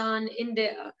 Pakistan,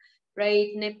 India, right?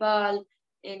 Nepal,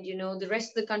 and you know the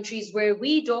rest of the countries where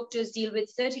we doctors deal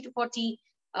with 30 to 40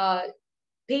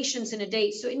 patients in a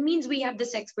day. So it means we have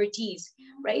this expertise,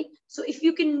 right? So if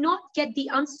you cannot get the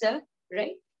answer,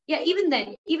 right? Yeah, even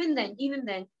then,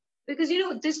 because you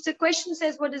know this, the question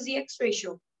says, what is the X-ray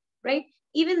show, right?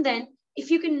 Even then, if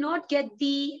you cannot get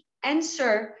the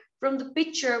answer from the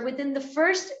picture within the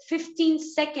first 15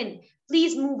 seconds,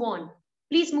 please move on.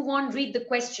 Please move on, read the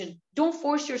question. Don't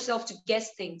force yourself to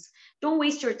guess things. Don't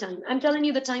waste your time. I'm telling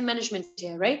you the time management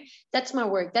here, right? That's my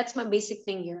work. That's my basic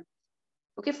thing here.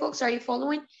 Okay, folks, are you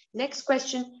following? Next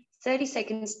question, 30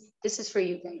 seconds. This is for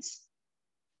you guys.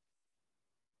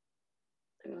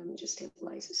 Let me just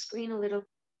stabilize the screen a little.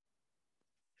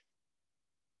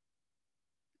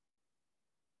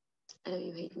 I know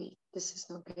you hate me. This is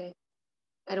not good.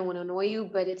 I don't want to annoy you,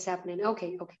 but it's happening.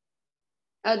 Okay.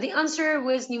 The answer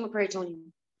was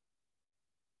pneumoperitoneum.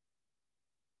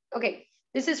 Okay,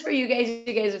 this is for you guys.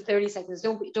 You guys have 30 seconds.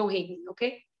 Don't hate me,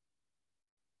 okay?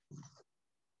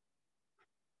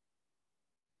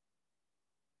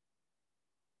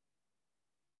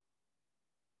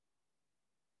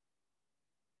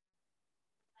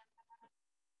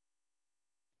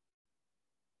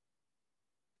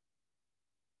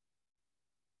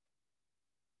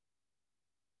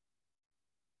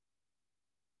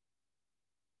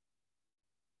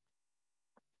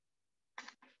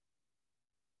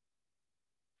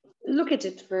 Look at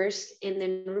it first and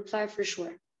then reply for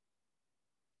sure.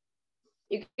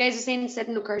 You guys are saying it's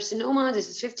adenocarcinoma. This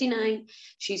is 59.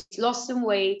 She's lost some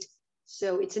weight.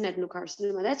 So it's an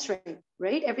adenocarcinoma. That's right,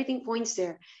 right? Everything points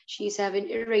there. She's having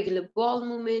irregular bowel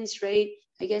movements, right?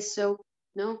 I guess so,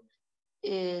 no?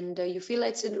 And you feel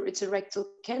like it's a rectal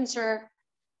cancer,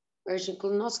 urgent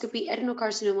colonoscopy,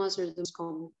 adenocarcinomas are the most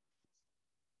common.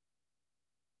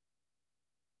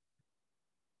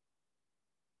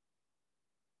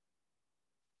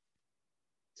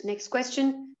 Next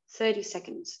question, 30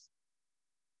 seconds.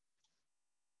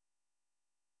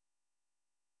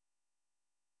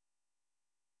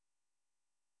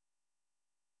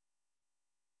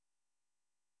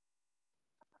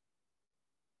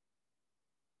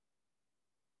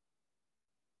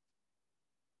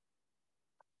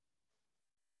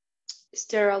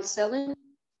 Sterile saline.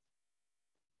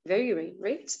 Very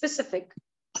right? Specific.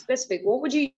 What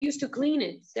would you use to clean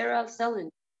it? Sterile saline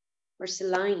or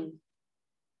saline.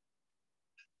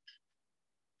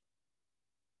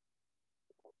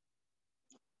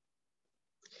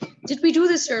 Did we do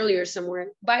this earlier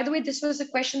somewhere? By the way, this was a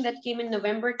question that came in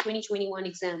November 2021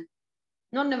 exam.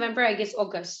 Not November, I guess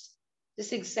August.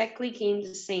 This exactly came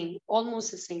the same,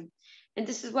 almost the same. And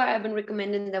this is why I've been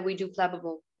recommending that we do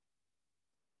plabbable.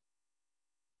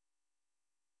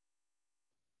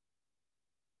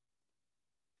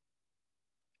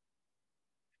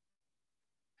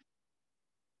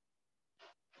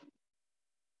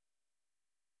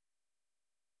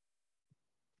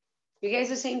 You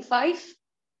guys are saying 5?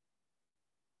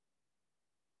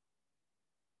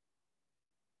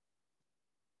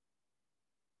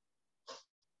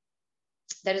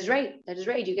 That is right. That is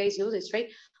right. You guys know this, right?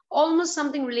 Almost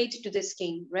something related to this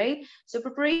game, right? So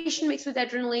preparation mixed with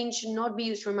adrenaline should not be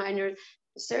used for minor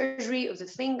surgery of the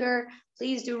finger.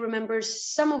 Please do remember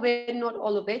some of it, not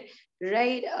all of it,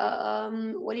 right?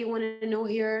 What do you want to know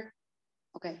here?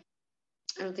 Okay,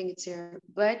 I don't think it's here,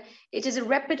 but it is a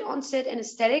rapid onset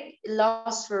anesthetic. It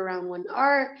lasts for around 1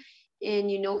 hour, and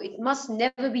it must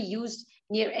never be used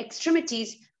near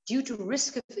extremities due to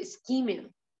risk of ischemia,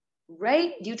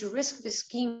 right? Due to risk of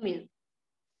ischemia,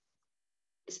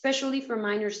 especially for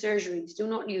minor surgeries. Do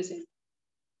not use it.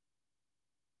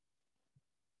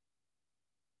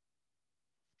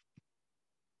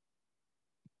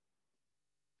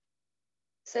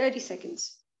 Thirty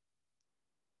seconds.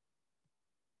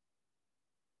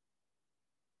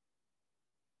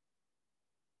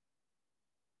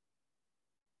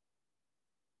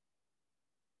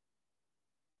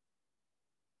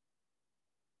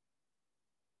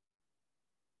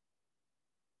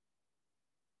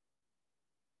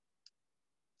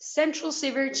 Central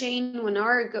severe chain 1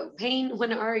 hour ago, pain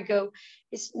 1 hour ago.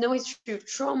 Is no history of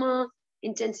trauma,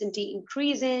 intensity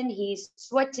increasing, he's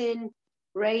sweating,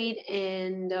 right?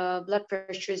 And blood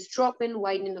pressure is dropping,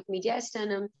 widening of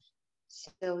mediastinum.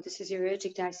 So this is your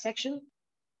aortic dissection.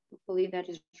 Hopefully that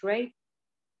is right.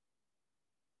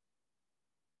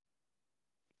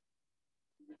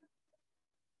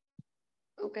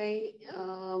 Okay,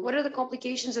 what are the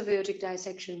complications of aortic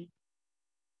dissection?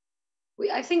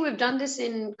 I think we've done this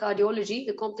in cardiology.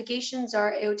 The complications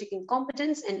are aortic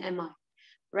incompetence and MI,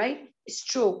 right?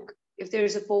 Stroke, if there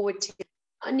is a forward tilt,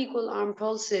 unequal arm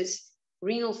pulses,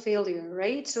 renal failure,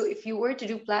 right? So if you were to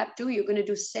do plab 2, you're going to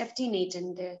do safety net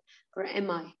in there for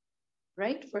MI,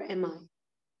 right? For MI.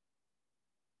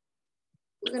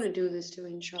 We're going to do this too,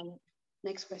 inshallah.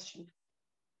 Next question.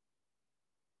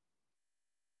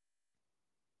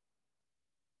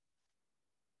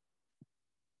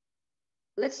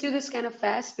 Let's do this kind of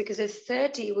fast because at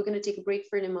 30, we're going to take a break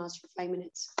for namaz for 5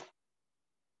 minutes.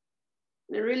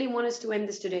 And I really want us to end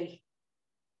this today.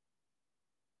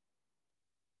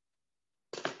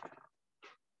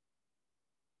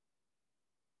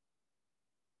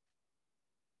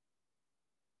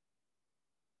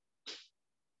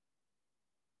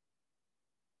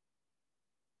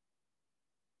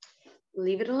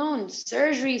 Leave it alone.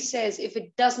 Surgery says if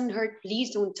it doesn't hurt,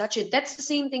 please don't touch it. That's the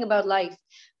same thing about life,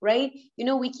 right?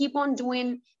 We keep on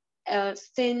doing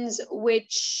things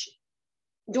which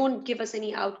don't give us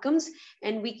any outcomes,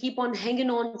 and we keep on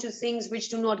hanging on to things which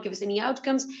do not give us any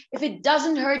outcomes. If it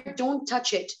doesn't hurt, don't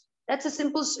touch it. That's a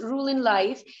simple rule in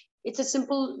life. It's a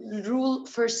simple rule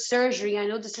for surgery. I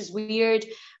know this is weird,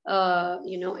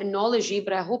 analogy,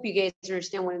 but I hope you guys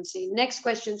understand what I'm saying. Next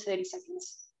question, 30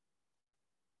 seconds.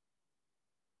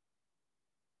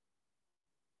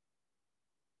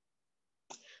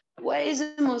 What is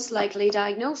the most likely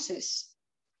diagnosis?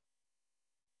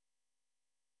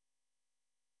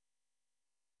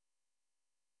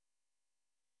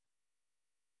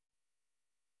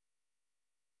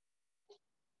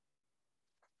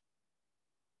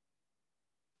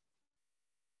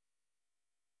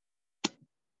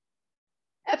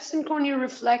 Absent corneal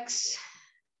reflex,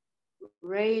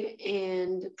 right?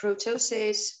 And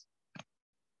proptosis,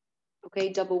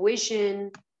 okay, double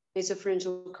vision,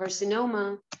 nasopharyngeal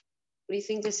carcinoma. What do you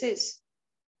think this is?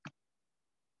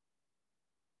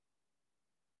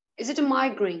 Is it a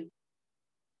migraine?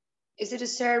 Is it a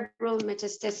cerebral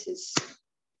metastasis?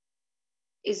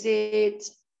 Is it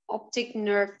optic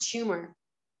nerve tumor?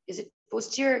 Is it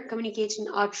posterior communication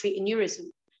artery aneurysm?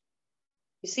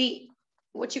 You see,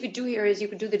 what you could do here is you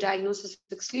could do the diagnosis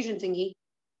exclusion thingy,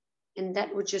 and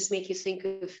that would just make you think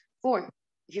of 4.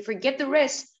 If you forget the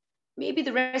rest, maybe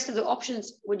the rest of the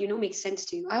options would make sense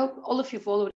to you. I hope all of you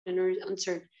followed and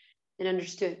answered and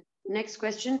understood. Next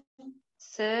question,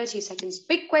 30 seconds.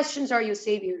 Big questions are your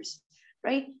saviors,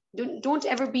 right? Don't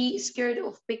ever be scared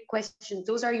of big questions.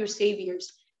 Those are your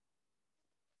saviors.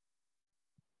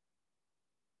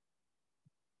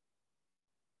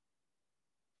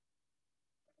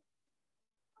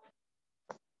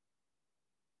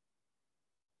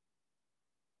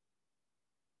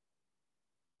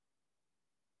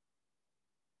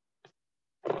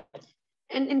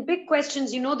 And in big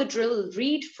questions, you know the drill,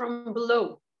 read from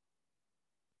below.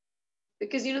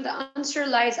 Because you know the answer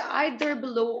lies either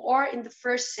below or in the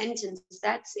first sentence.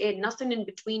 That's it, nothing in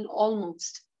between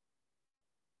almost.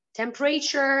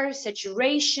 Temperature,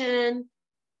 saturation,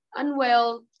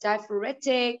 unwell,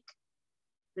 diaphoretic,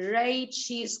 right?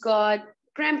 She's got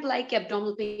cramp-like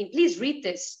abdominal pain. Please read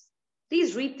this.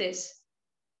 Please read this.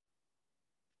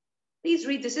 Please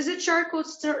read this. Is it charcoal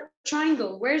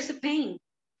triangle? Where's the pain?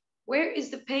 Where is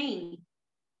the pain?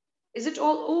 Is it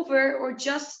all over or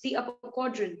just the upper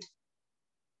quadrant?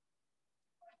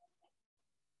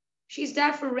 She's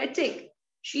diaphoretic.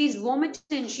 She's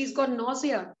vomiting. She's got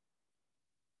nausea.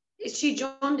 Is she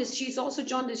jaundiced? She's also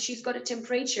jaundiced. She's got a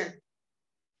temperature.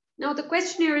 Now the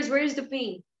question here is, where is the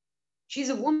pain? She's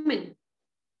a woman.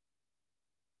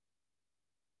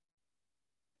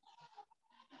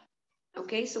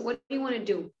 Okay, so what do you want to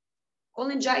do?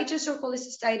 Cholangitis or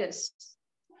cholecystitis?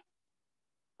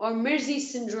 Or Mersey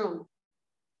syndrome?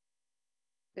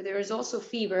 There is also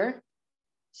fever.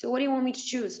 So what do you want me to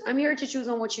choose? I'm here to choose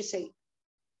on what you say.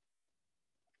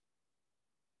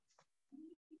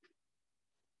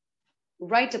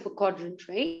 Right upper quadrant,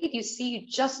 right? You see, you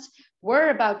just were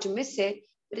about to miss it,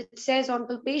 but it says on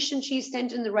palpation, she's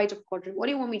tented in the right upper quadrant. What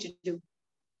do you want me to do?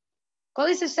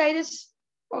 Cholecystitis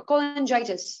or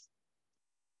cholangitis?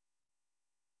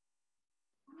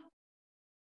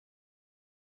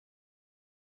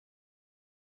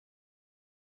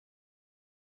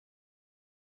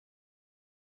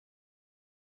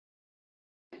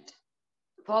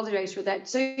 Apologize for that.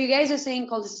 So you guys are saying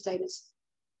cholecystitis.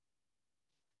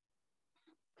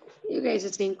 You guys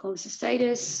are saying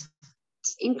cholecystitis.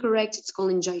 It's incorrect. It's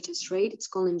cholangitis, right? It's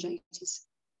cholangitis.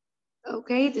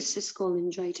 Okay, this is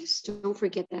cholangitis. Don't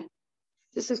forget that.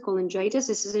 This is cholangitis.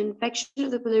 This is an infection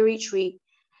of the biliary tree.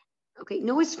 Okay,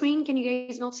 no screen. Can you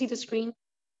guys not see the screen?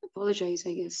 Apologize,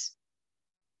 I guess.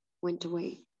 Went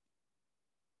away.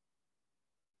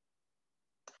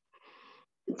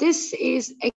 This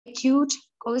is acute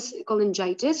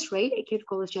cholangitis, right? Acute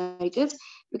cholangitis,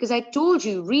 because I told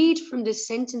you, read from this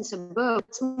sentence above.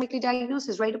 It's a likely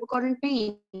diagnosis, right? Upper quadrant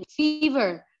pain,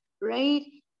 fever, right?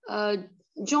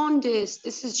 Jaundice.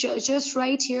 This is just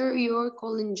right here, your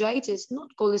cholangitis, not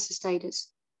cholecystitis.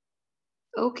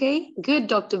 Okay, good,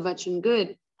 Dr. Hwd,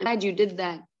 good. I'm glad you did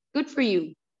that. Good for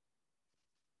you.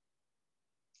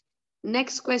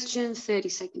 Next question, 30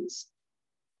 seconds.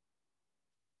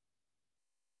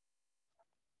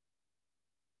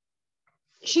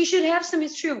 She should have some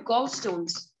history of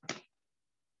gallstones.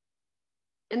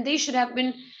 And they should have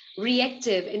been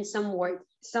reactive in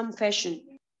some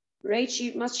fashion, right?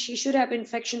 She should have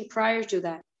infection prior to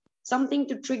that. Something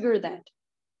to trigger that.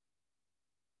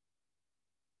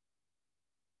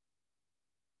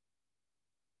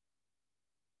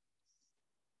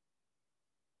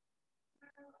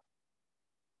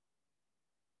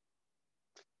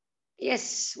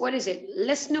 Yes, what is it?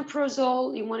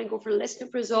 Lesnoprazole. You want to go for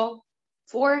lesnoprazole?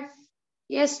 4?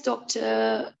 Yes,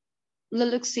 Dr.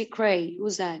 Laluxi Cray.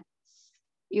 Who's that?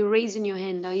 You're raising your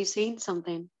hand. Are you saying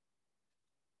something?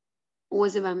 Or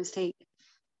was it by mistake?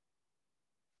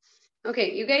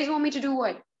 Okay, you guys want me to do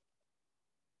what?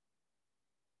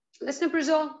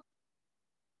 Lesnoprazole?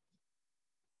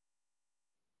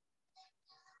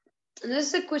 And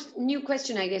this is a new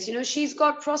question, I guess. You know, she's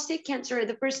got prostate cancer.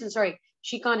 The person, sorry,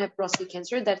 she can't have prostate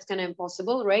cancer. That's kind of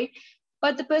impossible, right?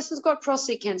 But the person's got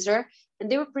prostate cancer, and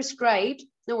they were prescribed.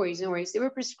 No worries, no worries. They were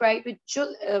prescribed with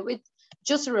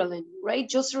joserelin, right?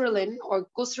 Joserelin or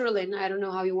goserelin. I don't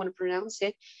know how you want to pronounce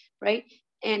it, right?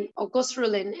 Or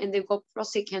goserelin, and they've got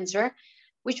prostate cancer.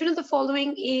 Which one of the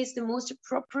following is the most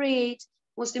appropriate,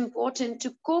 most important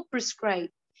to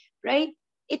co-prescribe, right?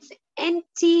 It's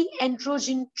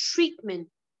anti-androgen treatment,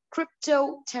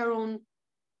 cryptopterone,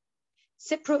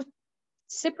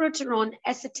 cyproterone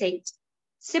acetate.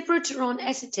 Cyproterone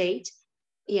acetate,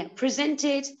 yeah,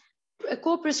 presented,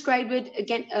 co-prescribed with,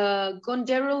 again,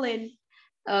 gonadorelin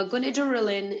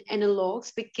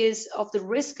analogs because of the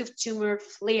risk of tumor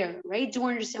flare, right? Do you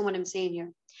understand what I'm saying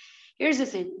here? Here's the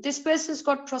thing. This person's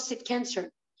got prostate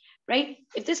cancer, right?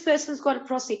 If this person's got a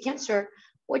prostate cancer,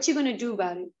 what you going to do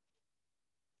about it?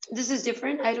 This is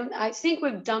different. I think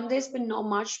we've done this, but not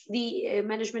much. The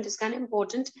management is kind of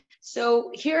important. So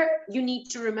here you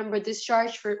need to remember this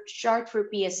chart for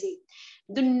PSA.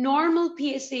 The normal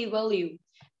PSA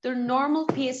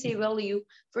value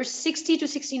for 60 to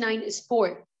 69 is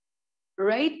 4,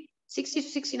 right? 60 to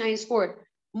 69 is 4.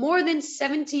 More than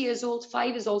 70 years old,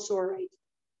 5 is also all right.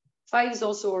 5 is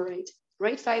also all right,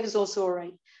 right? 5 is also all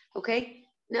right, okay?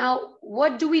 Now,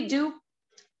 what do we do?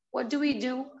 What do we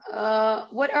do?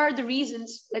 What are the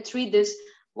reasons? Let's read this.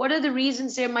 What are the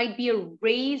reasons there might be a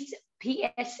raised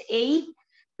PSA,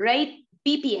 right?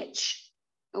 BPH,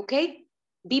 okay?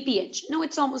 BPH. No,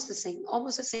 it's almost the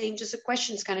same, just the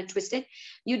question's kind of twisted.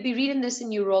 You'd be reading this in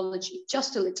neurology,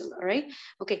 just a little, all right?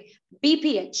 Okay,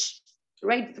 BPH,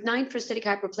 right? Benign prostatic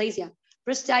hyperplasia,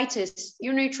 prostatitis,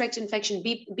 urinary tract infection,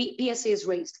 PSA is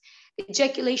raised.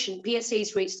 Ejaculation, PSA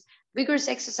is raised. Vigorous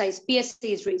exercise,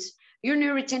 PSA is raised.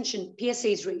 Urinary retention, PSA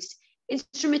is raised.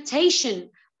 Instrumentation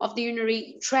of the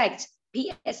urinary tract,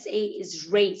 PSA is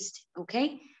raised,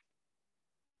 okay?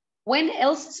 When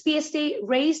else is PSA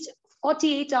raised?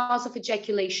 48 hours of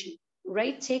ejaculation,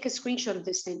 right? Take a screenshot of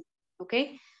this thing,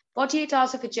 okay? 48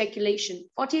 hours of ejaculation,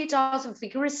 48 hours of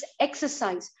vigorous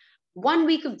exercise, 1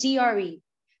 week of DRE,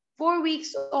 4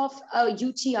 weeks of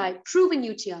UTI, proven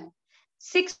UTI,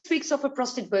 6 weeks of a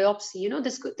prostate biopsy. You know,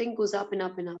 this thing goes up and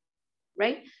up and up,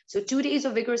 right? So 2 days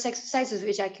of vigorous exercises of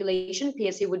ejaculation,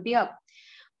 PSA would be up.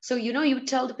 So, you know, you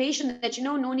tell the patient that, you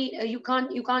know, no need, you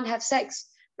can't have sex,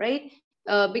 right?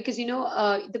 Because, you know,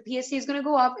 the PSA is going to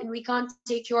go up and we can't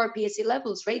take your PSA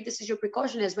levels, right? This is your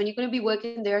precaution as when you're going to be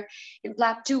working there in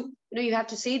plab 2, you know, you have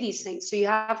to say these things. So you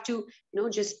have to, you know,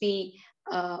 just be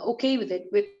okay with it.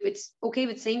 It's okay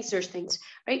with saying such things,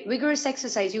 right? Vigorous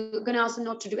exercise, you're going to ask them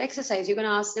not to do exercise. You're going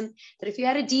to ask them that if you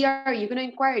had a DRE, you're going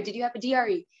to inquire, did you have a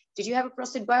DRE? Did you have a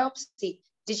prostate biopsy?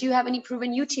 Did you have any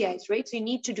proven UTIs, right? So you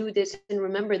need to do this and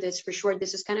remember this for sure.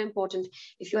 This is kind of important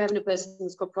if you're having a person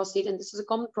who's got prostate, and this is a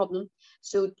common problem.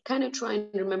 So kind of try and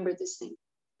remember this thing,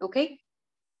 okay?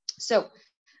 So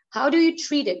how do you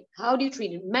treat it? How do you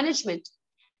treat it? Management.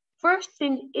 First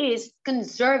thing is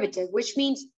conservative, which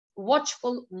means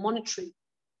watchful monitoring,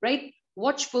 right?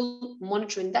 Watchful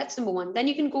monitoring, that's number one. Then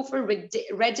you can go for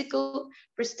radical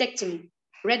prostatectomy,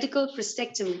 radical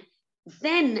prostatectomy.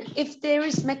 Then if there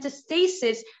is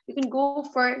metastasis, you can go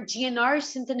for GnR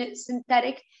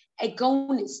synthetic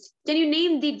agonist. Can you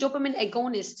name the dopamine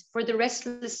agonist for the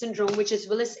restless syndrome, which is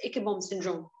Willis-Ickenbaum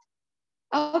syndrome?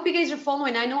 I hope you guys are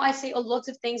following. I know I say a lot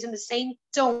of things in the same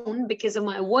tone because of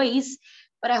my voice,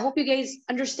 but I hope you guys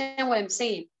understand what I'm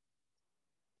saying.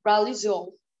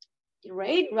 Raluzole,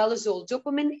 right? Raluzole,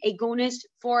 dopamine agonist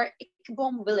for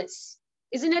Ickenbaum-Willis.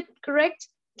 Isn't it correct?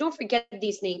 Don't forget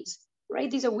these names, right?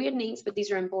 These are weird names, but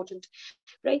these are important,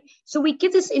 right? So we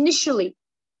give this initially,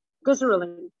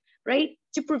 goserelin, right?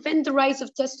 To prevent the rise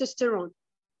of testosterone,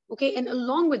 okay? And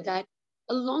along with that,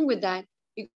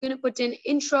 you're going to put in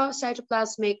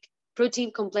intracytoplasmic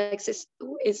protein complexes.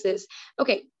 Who is this?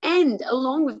 Okay, and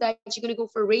along with that, you're going to go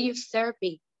for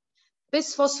radiotherapy,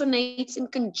 bisphosphonates in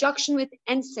conjunction with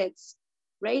NSAIDs,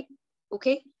 right?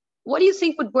 Okay, what do you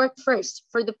think would work first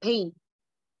for the pain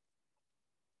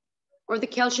or the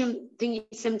calcium thingy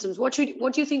symptoms? What do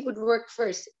you think would work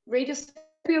first?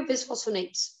 Radiotherapy or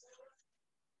bisphosphonates?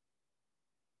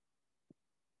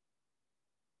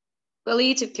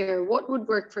 Palliative care, what would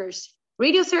work first?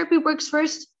 Radiotherapy works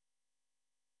first?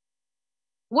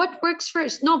 What works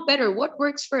first? Not better, what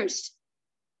works first?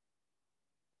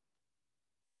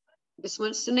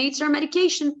 Bisphosphonates are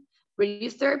medication.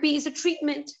 Radiotherapy is a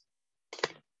treatment.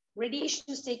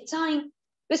 Radiations take time.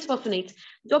 Bisphosphonates.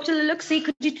 Dr. Leluxi,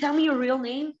 could you tell me your real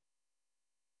name?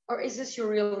 Or is this your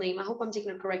real name? I hope I'm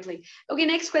taking it correctly. Okay,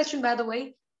 next question, by the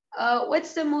way.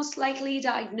 What's the most likely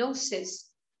diagnosis?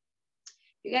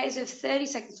 You guys have 30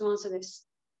 seconds to answer this,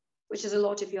 which is a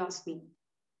lot if you ask me.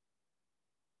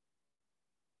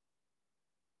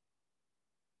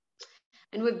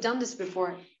 And we've done this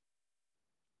before.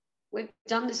 We've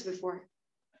done this before.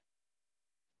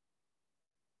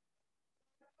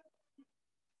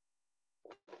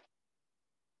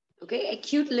 Okay,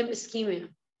 acute limb ischemia.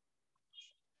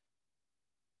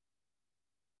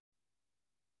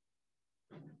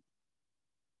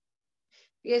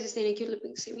 You guys are saying acute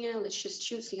limb ischemia. Let's just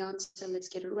choose the answer. Let's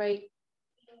get it right.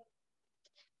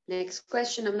 Next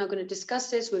question. I'm not going to discuss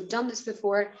this. We've done this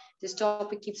before. This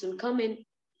topic keeps on coming.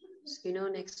 So, you know,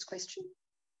 next question.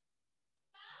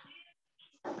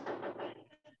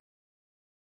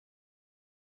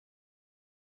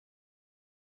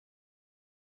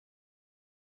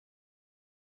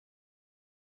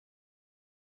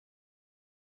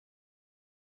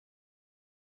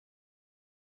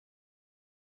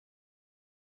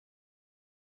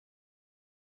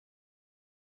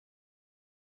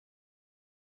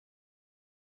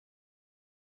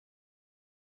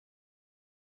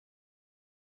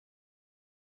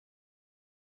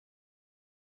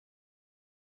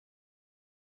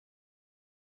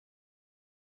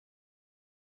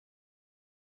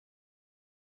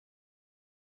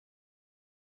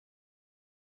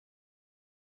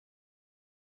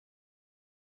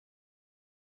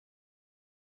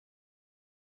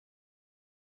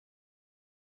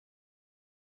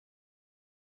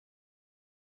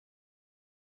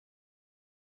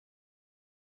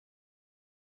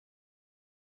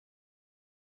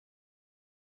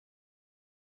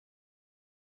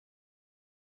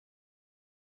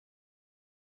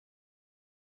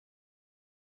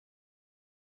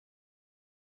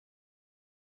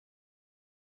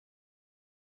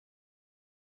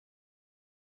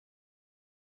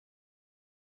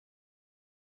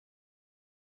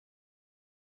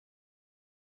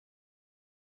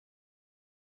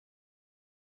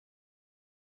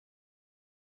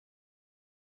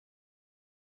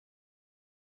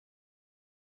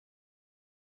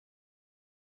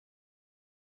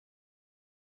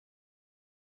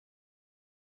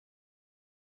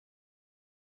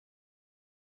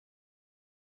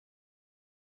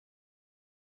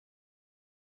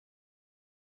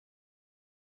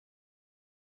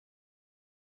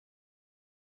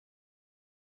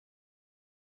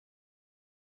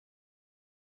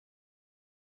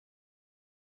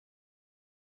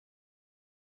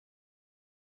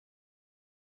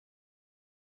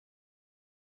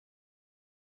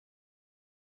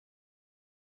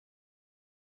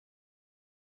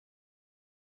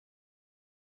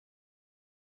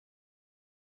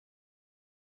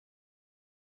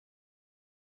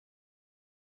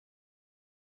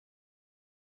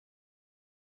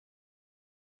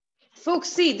 Folks,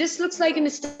 see, this looks like an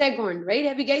staghorn, right?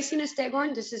 Have you guys seen a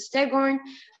staghorn? This is staghorn,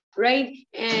 right?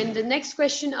 And the next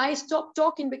question, I stopped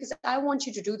talking because I want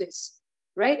you to do this,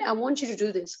 right? I want you to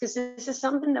do this because this is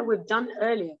something that we've done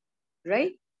earlier,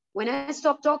 right? When I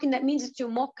stop talking, that means it's your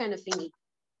mock kind of thingy,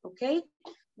 okay?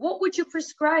 What would you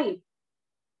prescribe?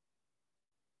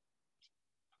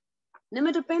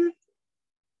 Nimidipine?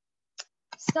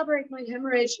 Subarachnoid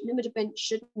hemorrhage, nimidipine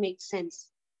should make sense,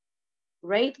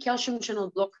 right? Calcium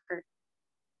channel blocker.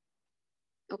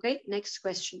 Okay, next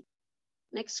question.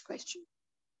 Next question.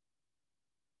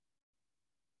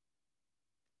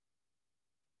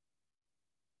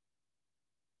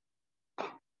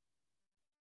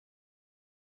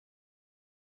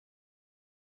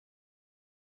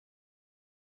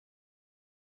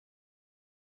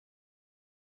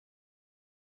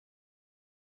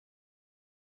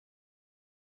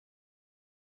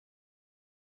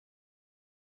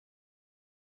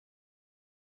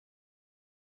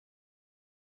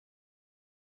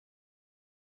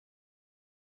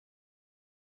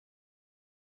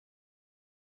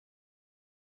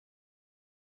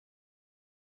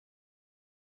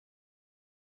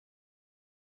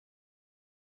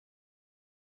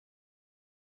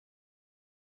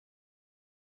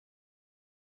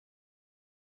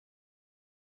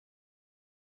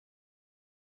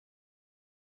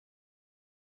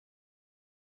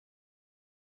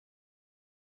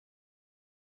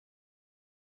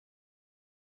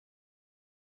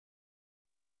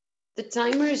 The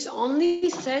timer is only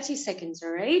 30 seconds,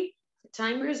 all right? The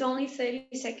timer is only 30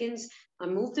 seconds. I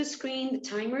move the screen, the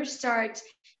timer starts.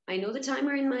 I know the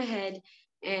timer in my head,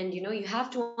 and you know, you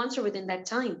have to answer within that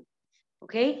time,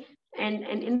 okay? And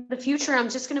in the future, I'm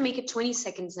just gonna make it 20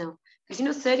 seconds now. Because you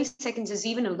know, 30 seconds is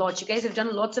even a lot. You guys have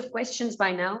done lots of questions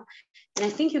by now, and I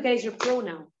think you guys are pro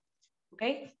now,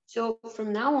 okay? So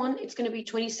from now on, it's gonna be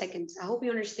 20 seconds. I hope you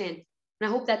understand, and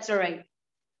I hope that's all right,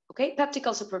 okay? Peptic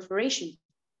ulcer perforation.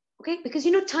 Okay, because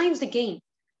you know, time's the game.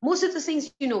 Most of the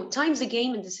things, you know, time's the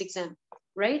game in this exam,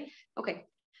 right? Okay,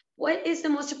 what is the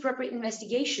most appropriate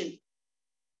investigation?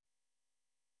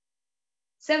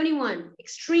 71,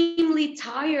 extremely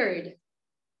tired.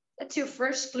 That's your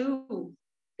first clue.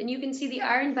 Then you can see the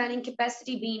iron binding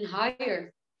capacity being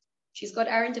higher. She's got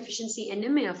iron deficiency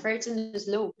anemia, ferritin is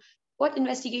low. What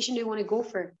investigation do you want to go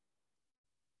for?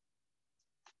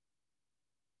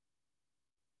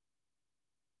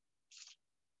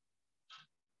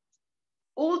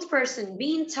 Old person,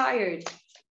 being tired,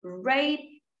 right?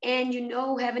 And you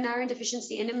know, have an iron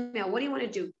deficiency anemia. What do you want to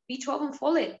do? B12 and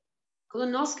folate,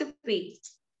 colonoscopy.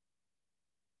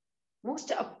 Most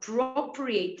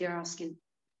appropriate, they're asking.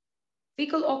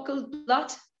 Fecal occult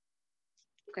blood.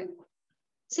 Okay.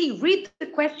 See, read the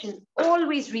question.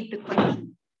 Always read the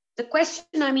question. The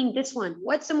question, I mean this one.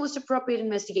 What's the most appropriate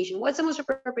investigation? What's the most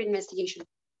appropriate investigation?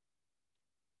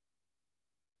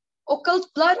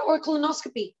 Occult blood or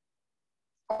colonoscopy?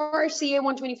 Or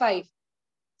CA-125?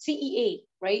 CEA,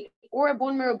 right? Or a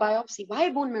bone marrow biopsy. Why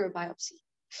a bone marrow biopsy?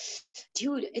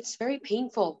 Dude, it's very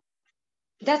painful.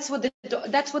 That's what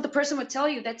the person would tell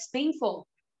you. That's painful.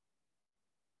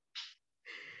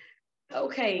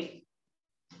 Okay.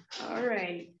 All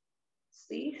right.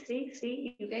 See,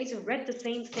 you guys have read the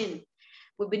same thing.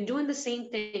 We've been doing the same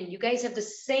thing. You guys have the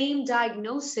same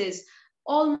diagnosis.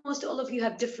 Almost all of you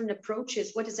have different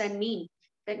approaches. What does that mean?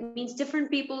 That means different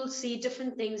people see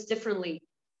different things differently.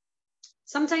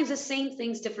 Sometimes the same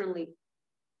things differently.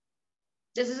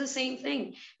 This is the same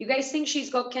thing. You guys think she's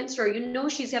got cancer. You know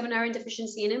she's having iron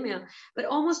deficiency anemia. But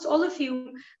almost all of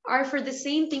you are for the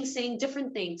same thing saying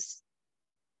different things.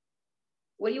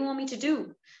 What do you want me to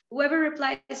do? Whoever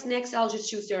replies next, I'll just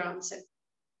choose their answer.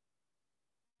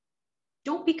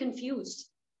 Don't be confused.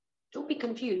 Don't be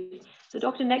confused. So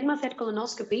Dr. Negma said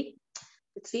colonoscopy.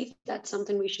 Let's see if that's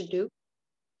something we should do.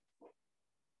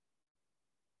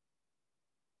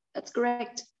 That's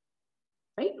correct.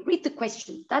 Right? Read the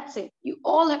question. That's it. You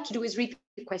all have to do is read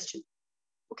the question.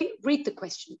 Okay, read the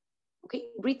question. Okay,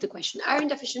 read the question. Iron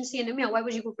deficiency anemia. Why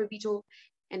would you go for B12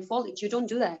 and folate? You don't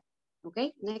do that.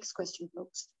 Okay, next question,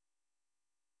 folks.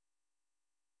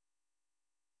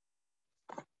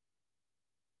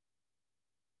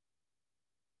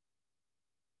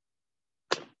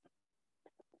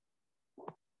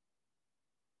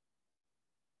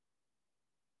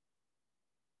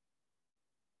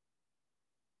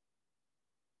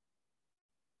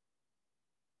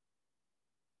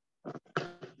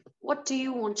 What do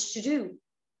you want to do?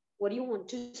 What do you want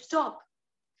to stop?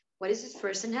 What is this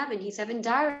person having? He's having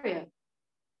diarrhea.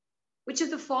 Which of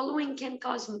the following can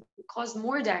cause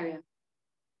more diarrhea?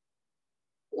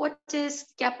 What is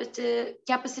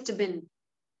capecitabine?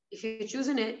 If you're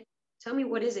choosing it, Tell me,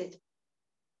 what is it?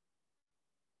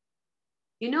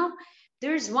 You know,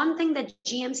 there's one thing that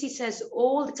GMC says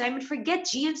all the time, and forget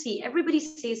GMC, everybody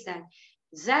says that.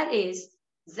 That is,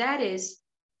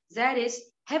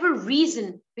 have a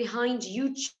reason behind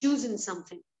you choosing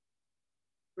something,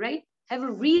 right? Have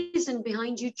a reason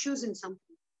behind you choosing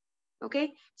something,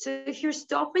 okay? So if you're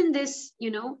stopping this,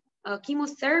 you know,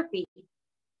 chemotherapy,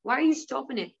 why are you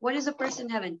stopping it? What is the person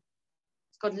having?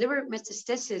 He's got liver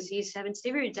metastasis. He's having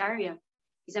severe diarrhea.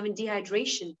 He's having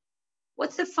dehydration.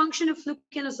 What's the function of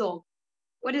fluconazole?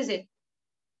 What is it?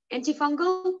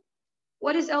 Antifungal?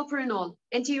 What is allopurinol?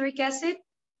 Antiuric acid,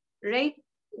 right?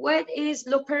 What is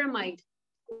loperamide?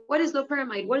 What is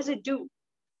loperamide? What does it do?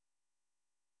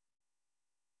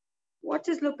 What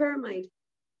is loperamide?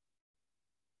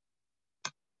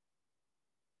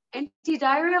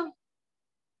 Antidiarrheal?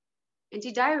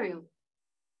 Antidiarrheal.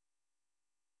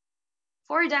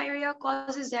 For diarrhea,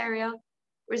 causes diarrhea,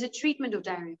 or is it treatment of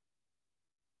diarrhea?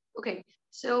 Okay,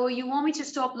 so you want me to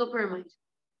stop loperamide,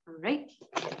 all right?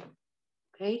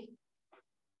 Okay,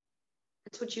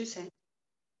 that's what you said.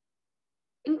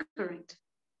 Incorrect.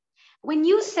 When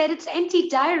you said it's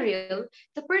anti-diarrheal,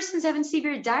 the person's having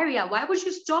severe diarrhea. Why would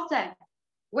you stop that?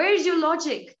 Where's your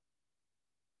logic?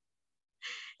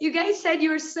 You guys said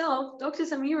yourself, Dr.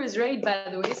 Samir is right, by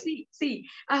the way. See,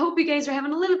 I hope you guys are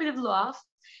having a little bit of laugh,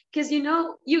 because you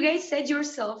know, you guys said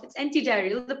yourself, it's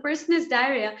anti-diarrheal. The person is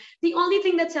diarrhea. The only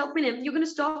thing that's helping him, you're going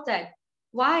to stop that.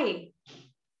 Why?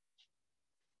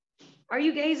 Are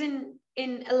you guys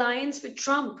in alliance with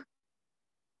Trump?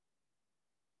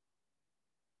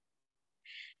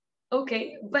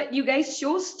 Okay, but you guys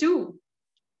chose to.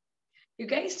 You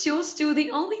guys chose to.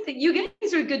 The only thing, you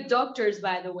guys are good doctors,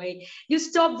 by the way. You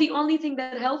stopped the only thing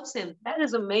that helps him. That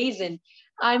is amazing.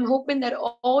 I'm hoping that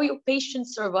all your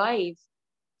patients survive.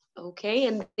 Okay,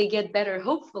 and they get better,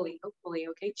 hopefully,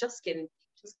 okay? Just kidding,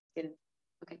 just kidding.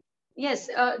 Okay, yes,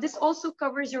 this also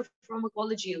covers your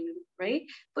pharmacology a little, right?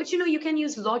 But you know, you can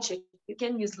use logic. You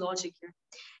can use logic here.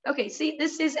 Okay, see,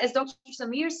 this is, as Dr.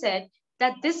 Samir said,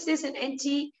 that this is an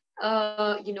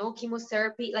you know,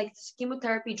 chemotherapy, like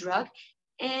chemotherapy drug,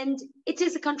 and it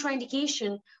is a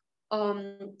contraindication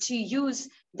to use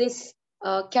this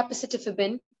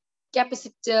capacitabine,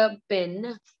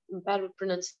 bad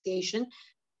pronunciation,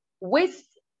 with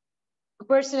a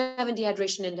person having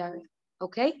dehydration and diarrhea,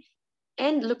 okay?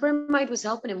 And loperamide was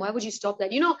helping him. Why would you stop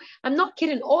that? You know, I'm not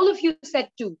kidding. All of you said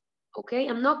two, okay?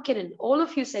 I'm not kidding. All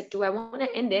of you said two. I want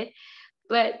to end it,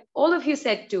 but all of you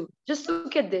said two. Just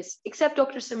look at this, except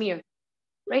Dr. Samir,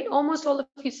 right? Almost all of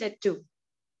you said two,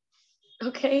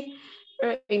 okay? All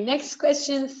right, next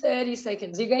question, 30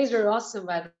 seconds. You guys are awesome,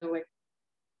 by the way.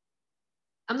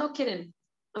 I'm not kidding.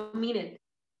 I mean it.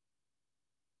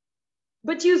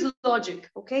 But use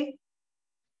logic, okay?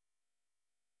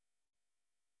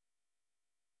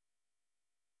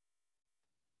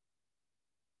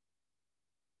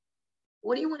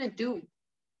 What do you want to do?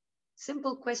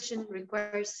 Simple question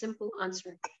requires simple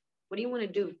answer. What do you want to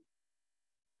do?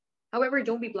 However,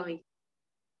 don't be blind.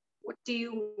 What do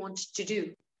you want to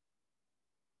do?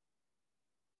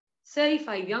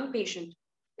 35, young patient,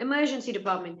 emergency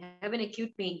department, having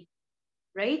acute pain,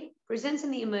 right? Presents in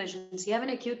the emergency,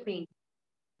 having acute pain,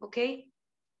 okay?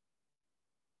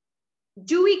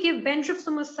 Do we give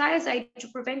bentraflumethiazide to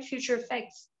prevent future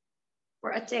effects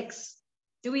or attacks?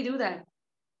 Do we do that?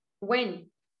 When?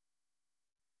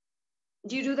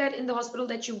 Do you do that in the hospital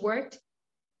that you worked?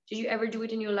 Did you ever do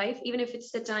it in your life? Even if it's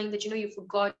the time that, you know, you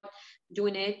forgot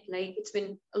doing it, like it's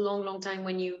been a long, long time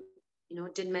when you know,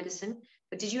 did medicine,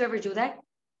 but did you ever do that?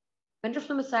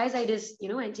 Bentraflumethiazide is, you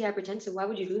know, antihypertensive. Why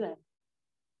would you do that?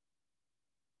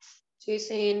 So you're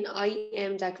saying I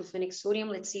am diclofenac sodium.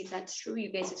 Let's see if that's true.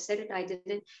 You guys have said it. I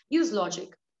didn't. Use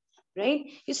logic, right?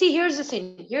 You see, here's the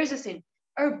thing. Here's the thing.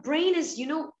 Our brain is, you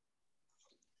know,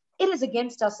 it is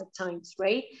against us at times,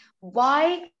 right?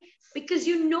 Why? Because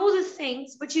you know the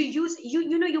things, but you use,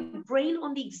 you know, your brain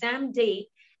on the exam day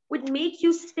would make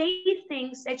you say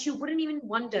things that you wouldn't even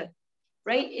wonder,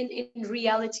 right? In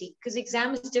reality, because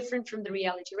exam is different from the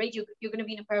reality, right? You're going to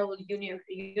be in a parallel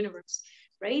universe,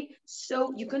 right?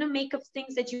 So you're going to make up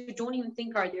things that you don't even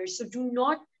think are there. So do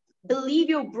not believe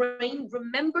your brain.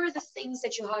 Remember the things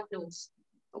that your heart knows,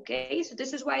 okay? So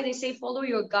this is why they say follow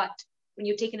your gut when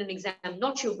you're taking an exam,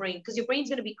 not your brain, because your brain's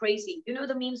going to be crazy. You know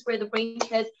the memes where the brain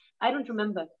says, I don't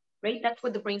remember, right? That's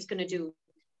what the brain's going to do,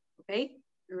 okay?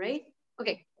 All right?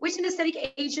 Okay, which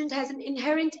anesthetic agent has an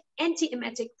inherent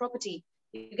antiemetic property?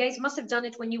 You guys must have done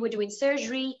it when you were doing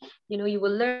surgery, you know, you were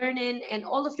learning, and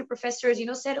all of your professors, you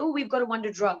know, said, oh, we've got a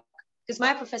wonder drug, because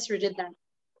my professor did that.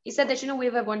 He said that, you know, we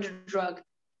have a wonder drug.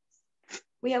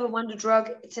 We have a wonder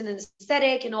drug. It's an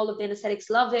anesthetic, and all of the anesthetics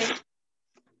love it.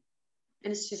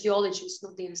 Anesthesiologists,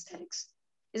 not the anesthetics.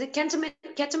 Is it ketamine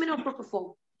or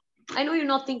propofol? I know you're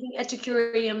not thinking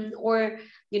eticurium or,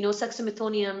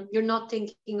 succinylcholine. You're not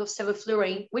thinking of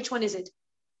sevoflurane. Which one is it?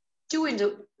 Two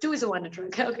is a wonder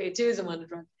drug. Okay, 2 is a wonder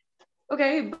drug.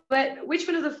 Okay, but which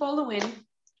one of the following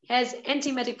has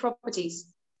antiemetic properties?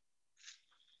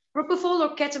 Propofol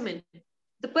or ketamine?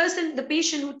 The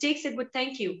patient who takes it would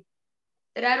thank you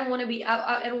that I don't want to be,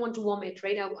 I don't want to vomit,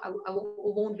 right? I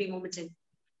won't be vomiting.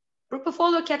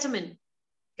 Propofol or ketamine?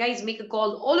 Guys, make a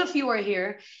call. All of you are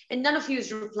here and none of you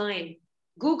is replying.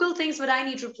 Google things, but I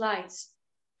need replies.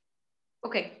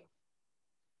 Okay.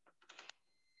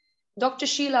 Dr.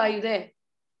 Sheila, are you there?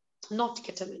 Not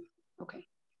ketamine. Okay.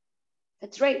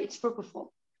 That's right. It's propofol.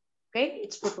 Okay.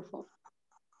 It's propofol.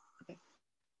 Okay.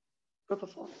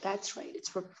 Propofol. That's right. It's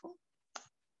propofol.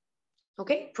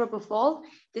 Okay. Propofol.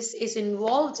 This is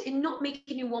involved in not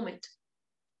making you vomit.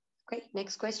 Okay.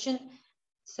 Next question.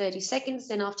 30 seconds.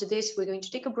 Then after this, we're going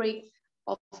to take a break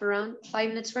of around 5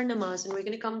 minutes for namaz, and we're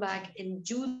going to come back and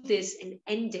do this and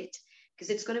end it, because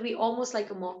it's going to be almost like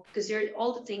a mock, because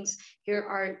all the things here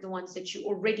are the ones that you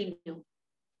already know.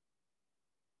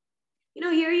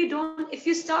 Here you don't, if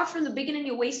you start from the beginning,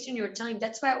 you're wasting your time.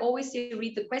 That's why I always say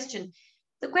read the question.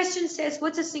 The question says,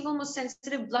 what's the single most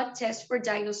sensitive blood test for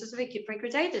diagnosis of acute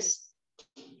pancreatitis?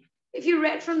 If you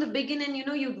read from the beginning,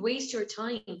 you'd waste your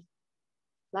time.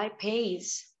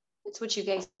 Lipase, that's what you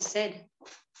guys said.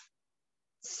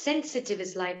 Sensitive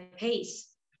is lipase,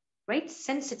 right?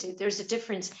 Sensitive, there's a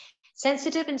difference.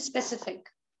 Sensitive and specific.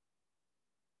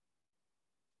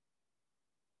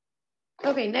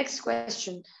 Okay, next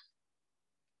question.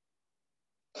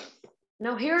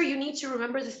 Now here you need to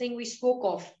remember the thing we spoke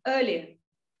of earlier.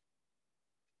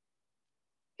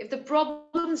 If the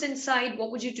problem's inside,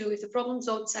 what would you do? If the problem's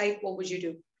outside, what would you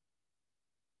do?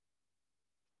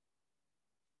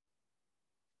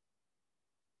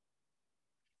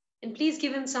 And please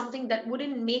give him something that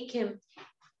wouldn't make him,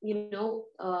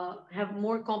 have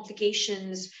more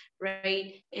complications,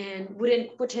 right? And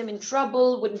wouldn't put him in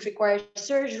trouble, wouldn't require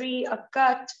surgery, a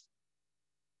cut.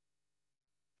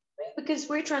 Right? Because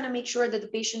we're trying to make sure that the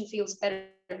patient feels better.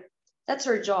 That's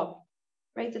our job,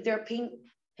 right? That they're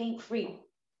pain-free,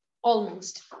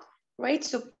 almost, right?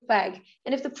 So bag.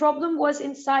 And if the problem was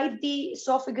inside the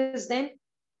esophagus, then,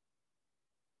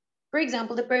 for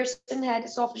example, the person had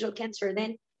esophageal cancer,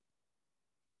 then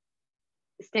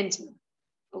stenting.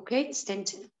 Okay,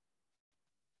 stenting.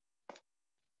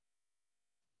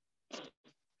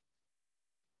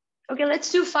 Okay,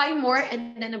 let's do 5 more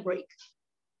and then a break.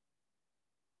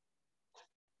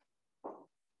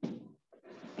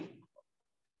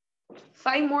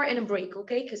 Five more and a break,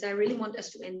 okay? Because I really want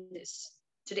us to end this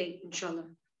today, inshallah,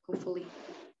 hopefully.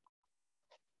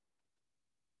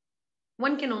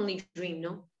 One can only dream,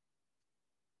 no?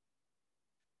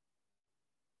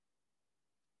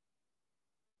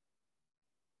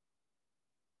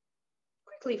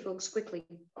 Quickly, folks, quickly.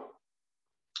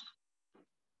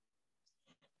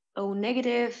 O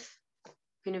negative,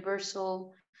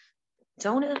 universal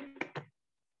donor.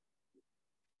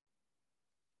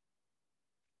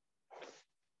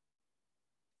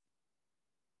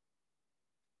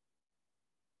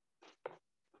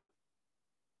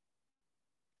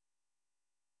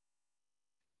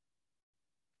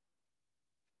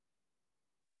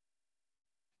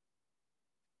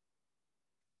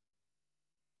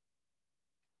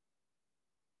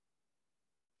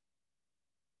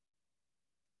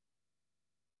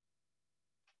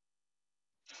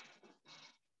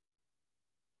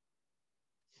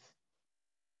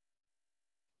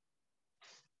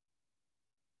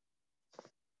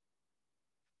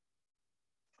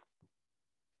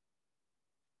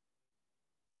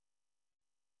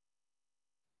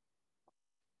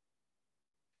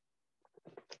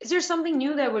 Is there something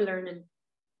new that we're learning?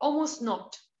 Almost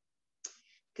not,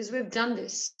 because we've done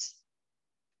this.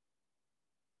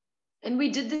 And we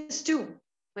did this too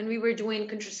when we were doing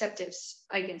contraceptives,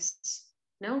 I guess.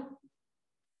 No?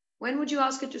 When would you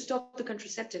ask it to stop the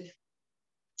contraceptive?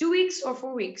 2 weeks or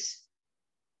 4 weeks?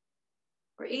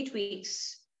 Or 8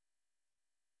 weeks?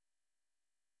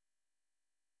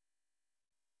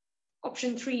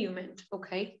 Option 3 you meant,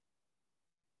 okay.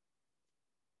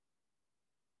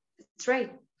 That's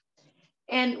right.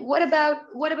 And what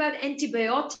about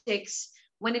antibiotics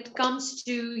when it comes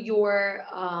to your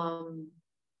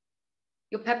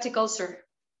peptic ulcer?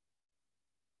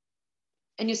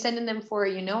 And you're sending them for,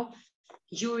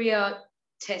 urea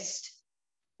test,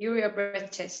 urea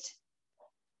breath test.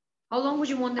 How long would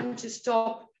you want them to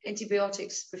stop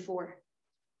antibiotics before?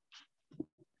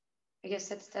 I guess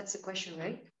that's the question,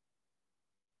 right?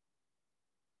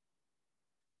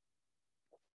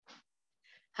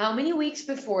 How many weeks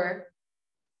before?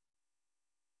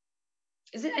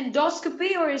 Is it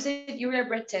endoscopy or is it urea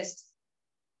breath test?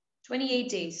 28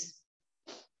 days.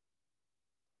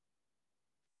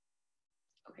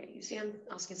 Okay, you see I'm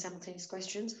asking simultaneous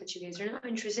questions, but you guys are not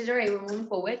interested. All right, we're moving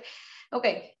forward.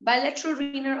 Okay, bilateral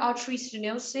renal artery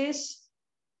stenosis.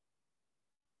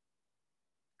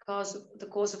 The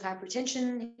cause of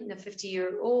hypertension in a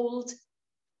 50-year-old.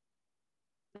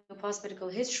 No past medical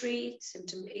history,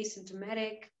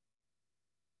 asymptomatic.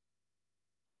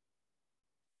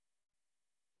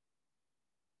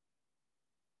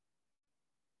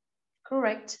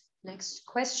 Correct. Next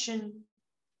question.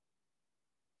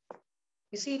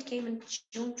 You see, it came in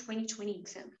June 2020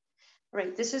 exam. All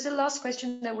right, this is the last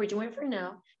question that we're doing for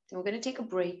now. Then we're going to take a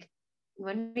break.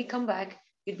 When we come back,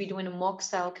 you'd be doing a mock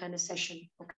style kind of session,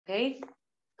 okay?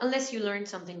 Unless you learned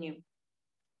something new.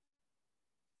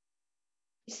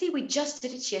 You see, we just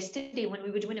did it yesterday when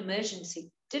we were doing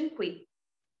emergency, didn't we?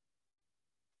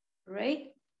 Right?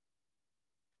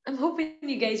 I'm hoping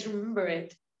you guys remember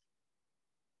it.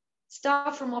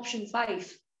 Start from option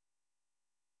 5.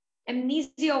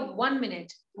 Amnesia of 1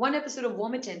 minute. 1 episode of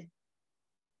vomiting.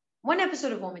 1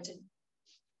 episode of vomiting.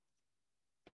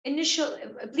 Initial,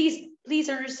 please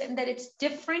understand that it's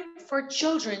different for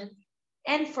children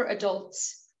and for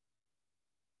adults.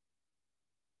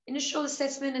 Initial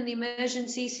assessment in the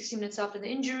emergency, 60 minutes after the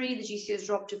injury, the GCS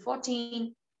dropped to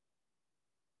 14.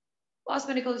 Past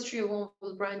medical history of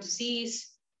vulnerable brain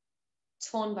disease. It's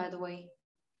fun, by the way.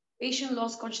 Patient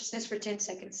lost consciousness for 10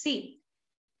 seconds. See,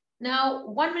 now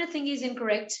 1 minute thing is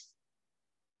incorrect.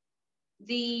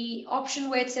 The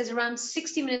option where it says around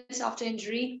 60 minutes after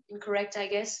injury, incorrect, I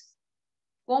guess.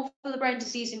 Vulnerable brain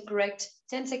disease, incorrect.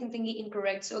 10-second thingy,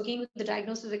 incorrect. So again, with the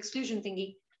diagnosis of exclusion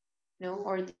thingy,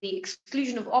 or the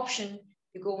exclusion of option,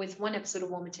 you go with 1 episode of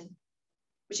vomiting,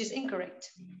 which is incorrect.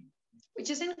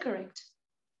 Which is incorrect.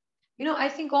 I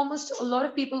think almost a lot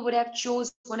of people would have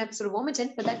chose 1 episode of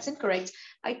vomiting, but that's incorrect.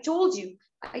 I told you,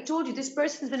 this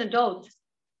person's an adult,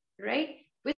 right?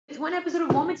 With 1 episode of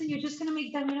vomiting, you're just gonna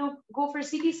make them, go for a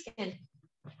CT scan.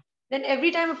 Then every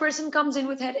time a person comes in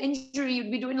with head injury, you'd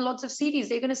be doing lots of CTs.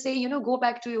 They're gonna say, go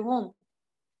back to your home.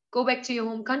 Go back to your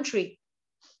home country.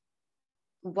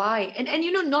 Why? And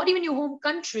not even your home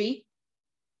country,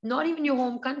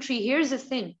 here's the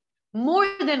thing. More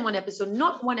than 1 episode,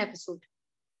 not 1 episode.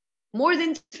 More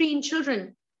than 3 in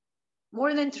children.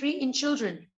 More than 3 in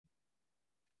children.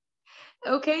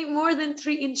 Okay, more than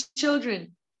 3 in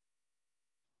children.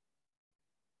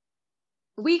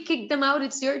 We kick them out.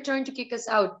 It's your turn to kick us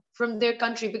out from their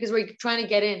country because we're trying to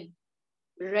get in,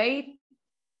 right?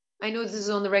 I know this is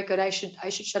on the record. I should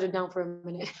shut it down for a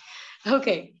minute.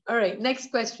 Okay, all right. Next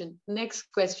question.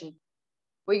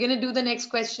 We're gonna do the next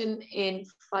question in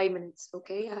 5 minutes.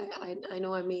 Okay, I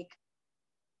know I make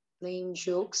lame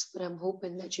jokes, but I'm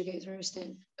hoping that you guys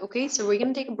understand. Okay, so we're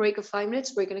gonna take a break of 5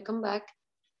 minutes. We're gonna come back,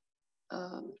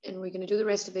 and we're gonna do the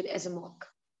rest of it as a mock.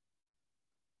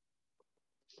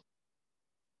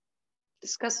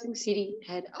 Discussing CD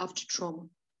head after trauma.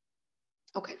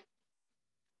 Okay.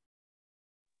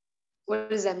 What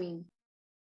does that mean?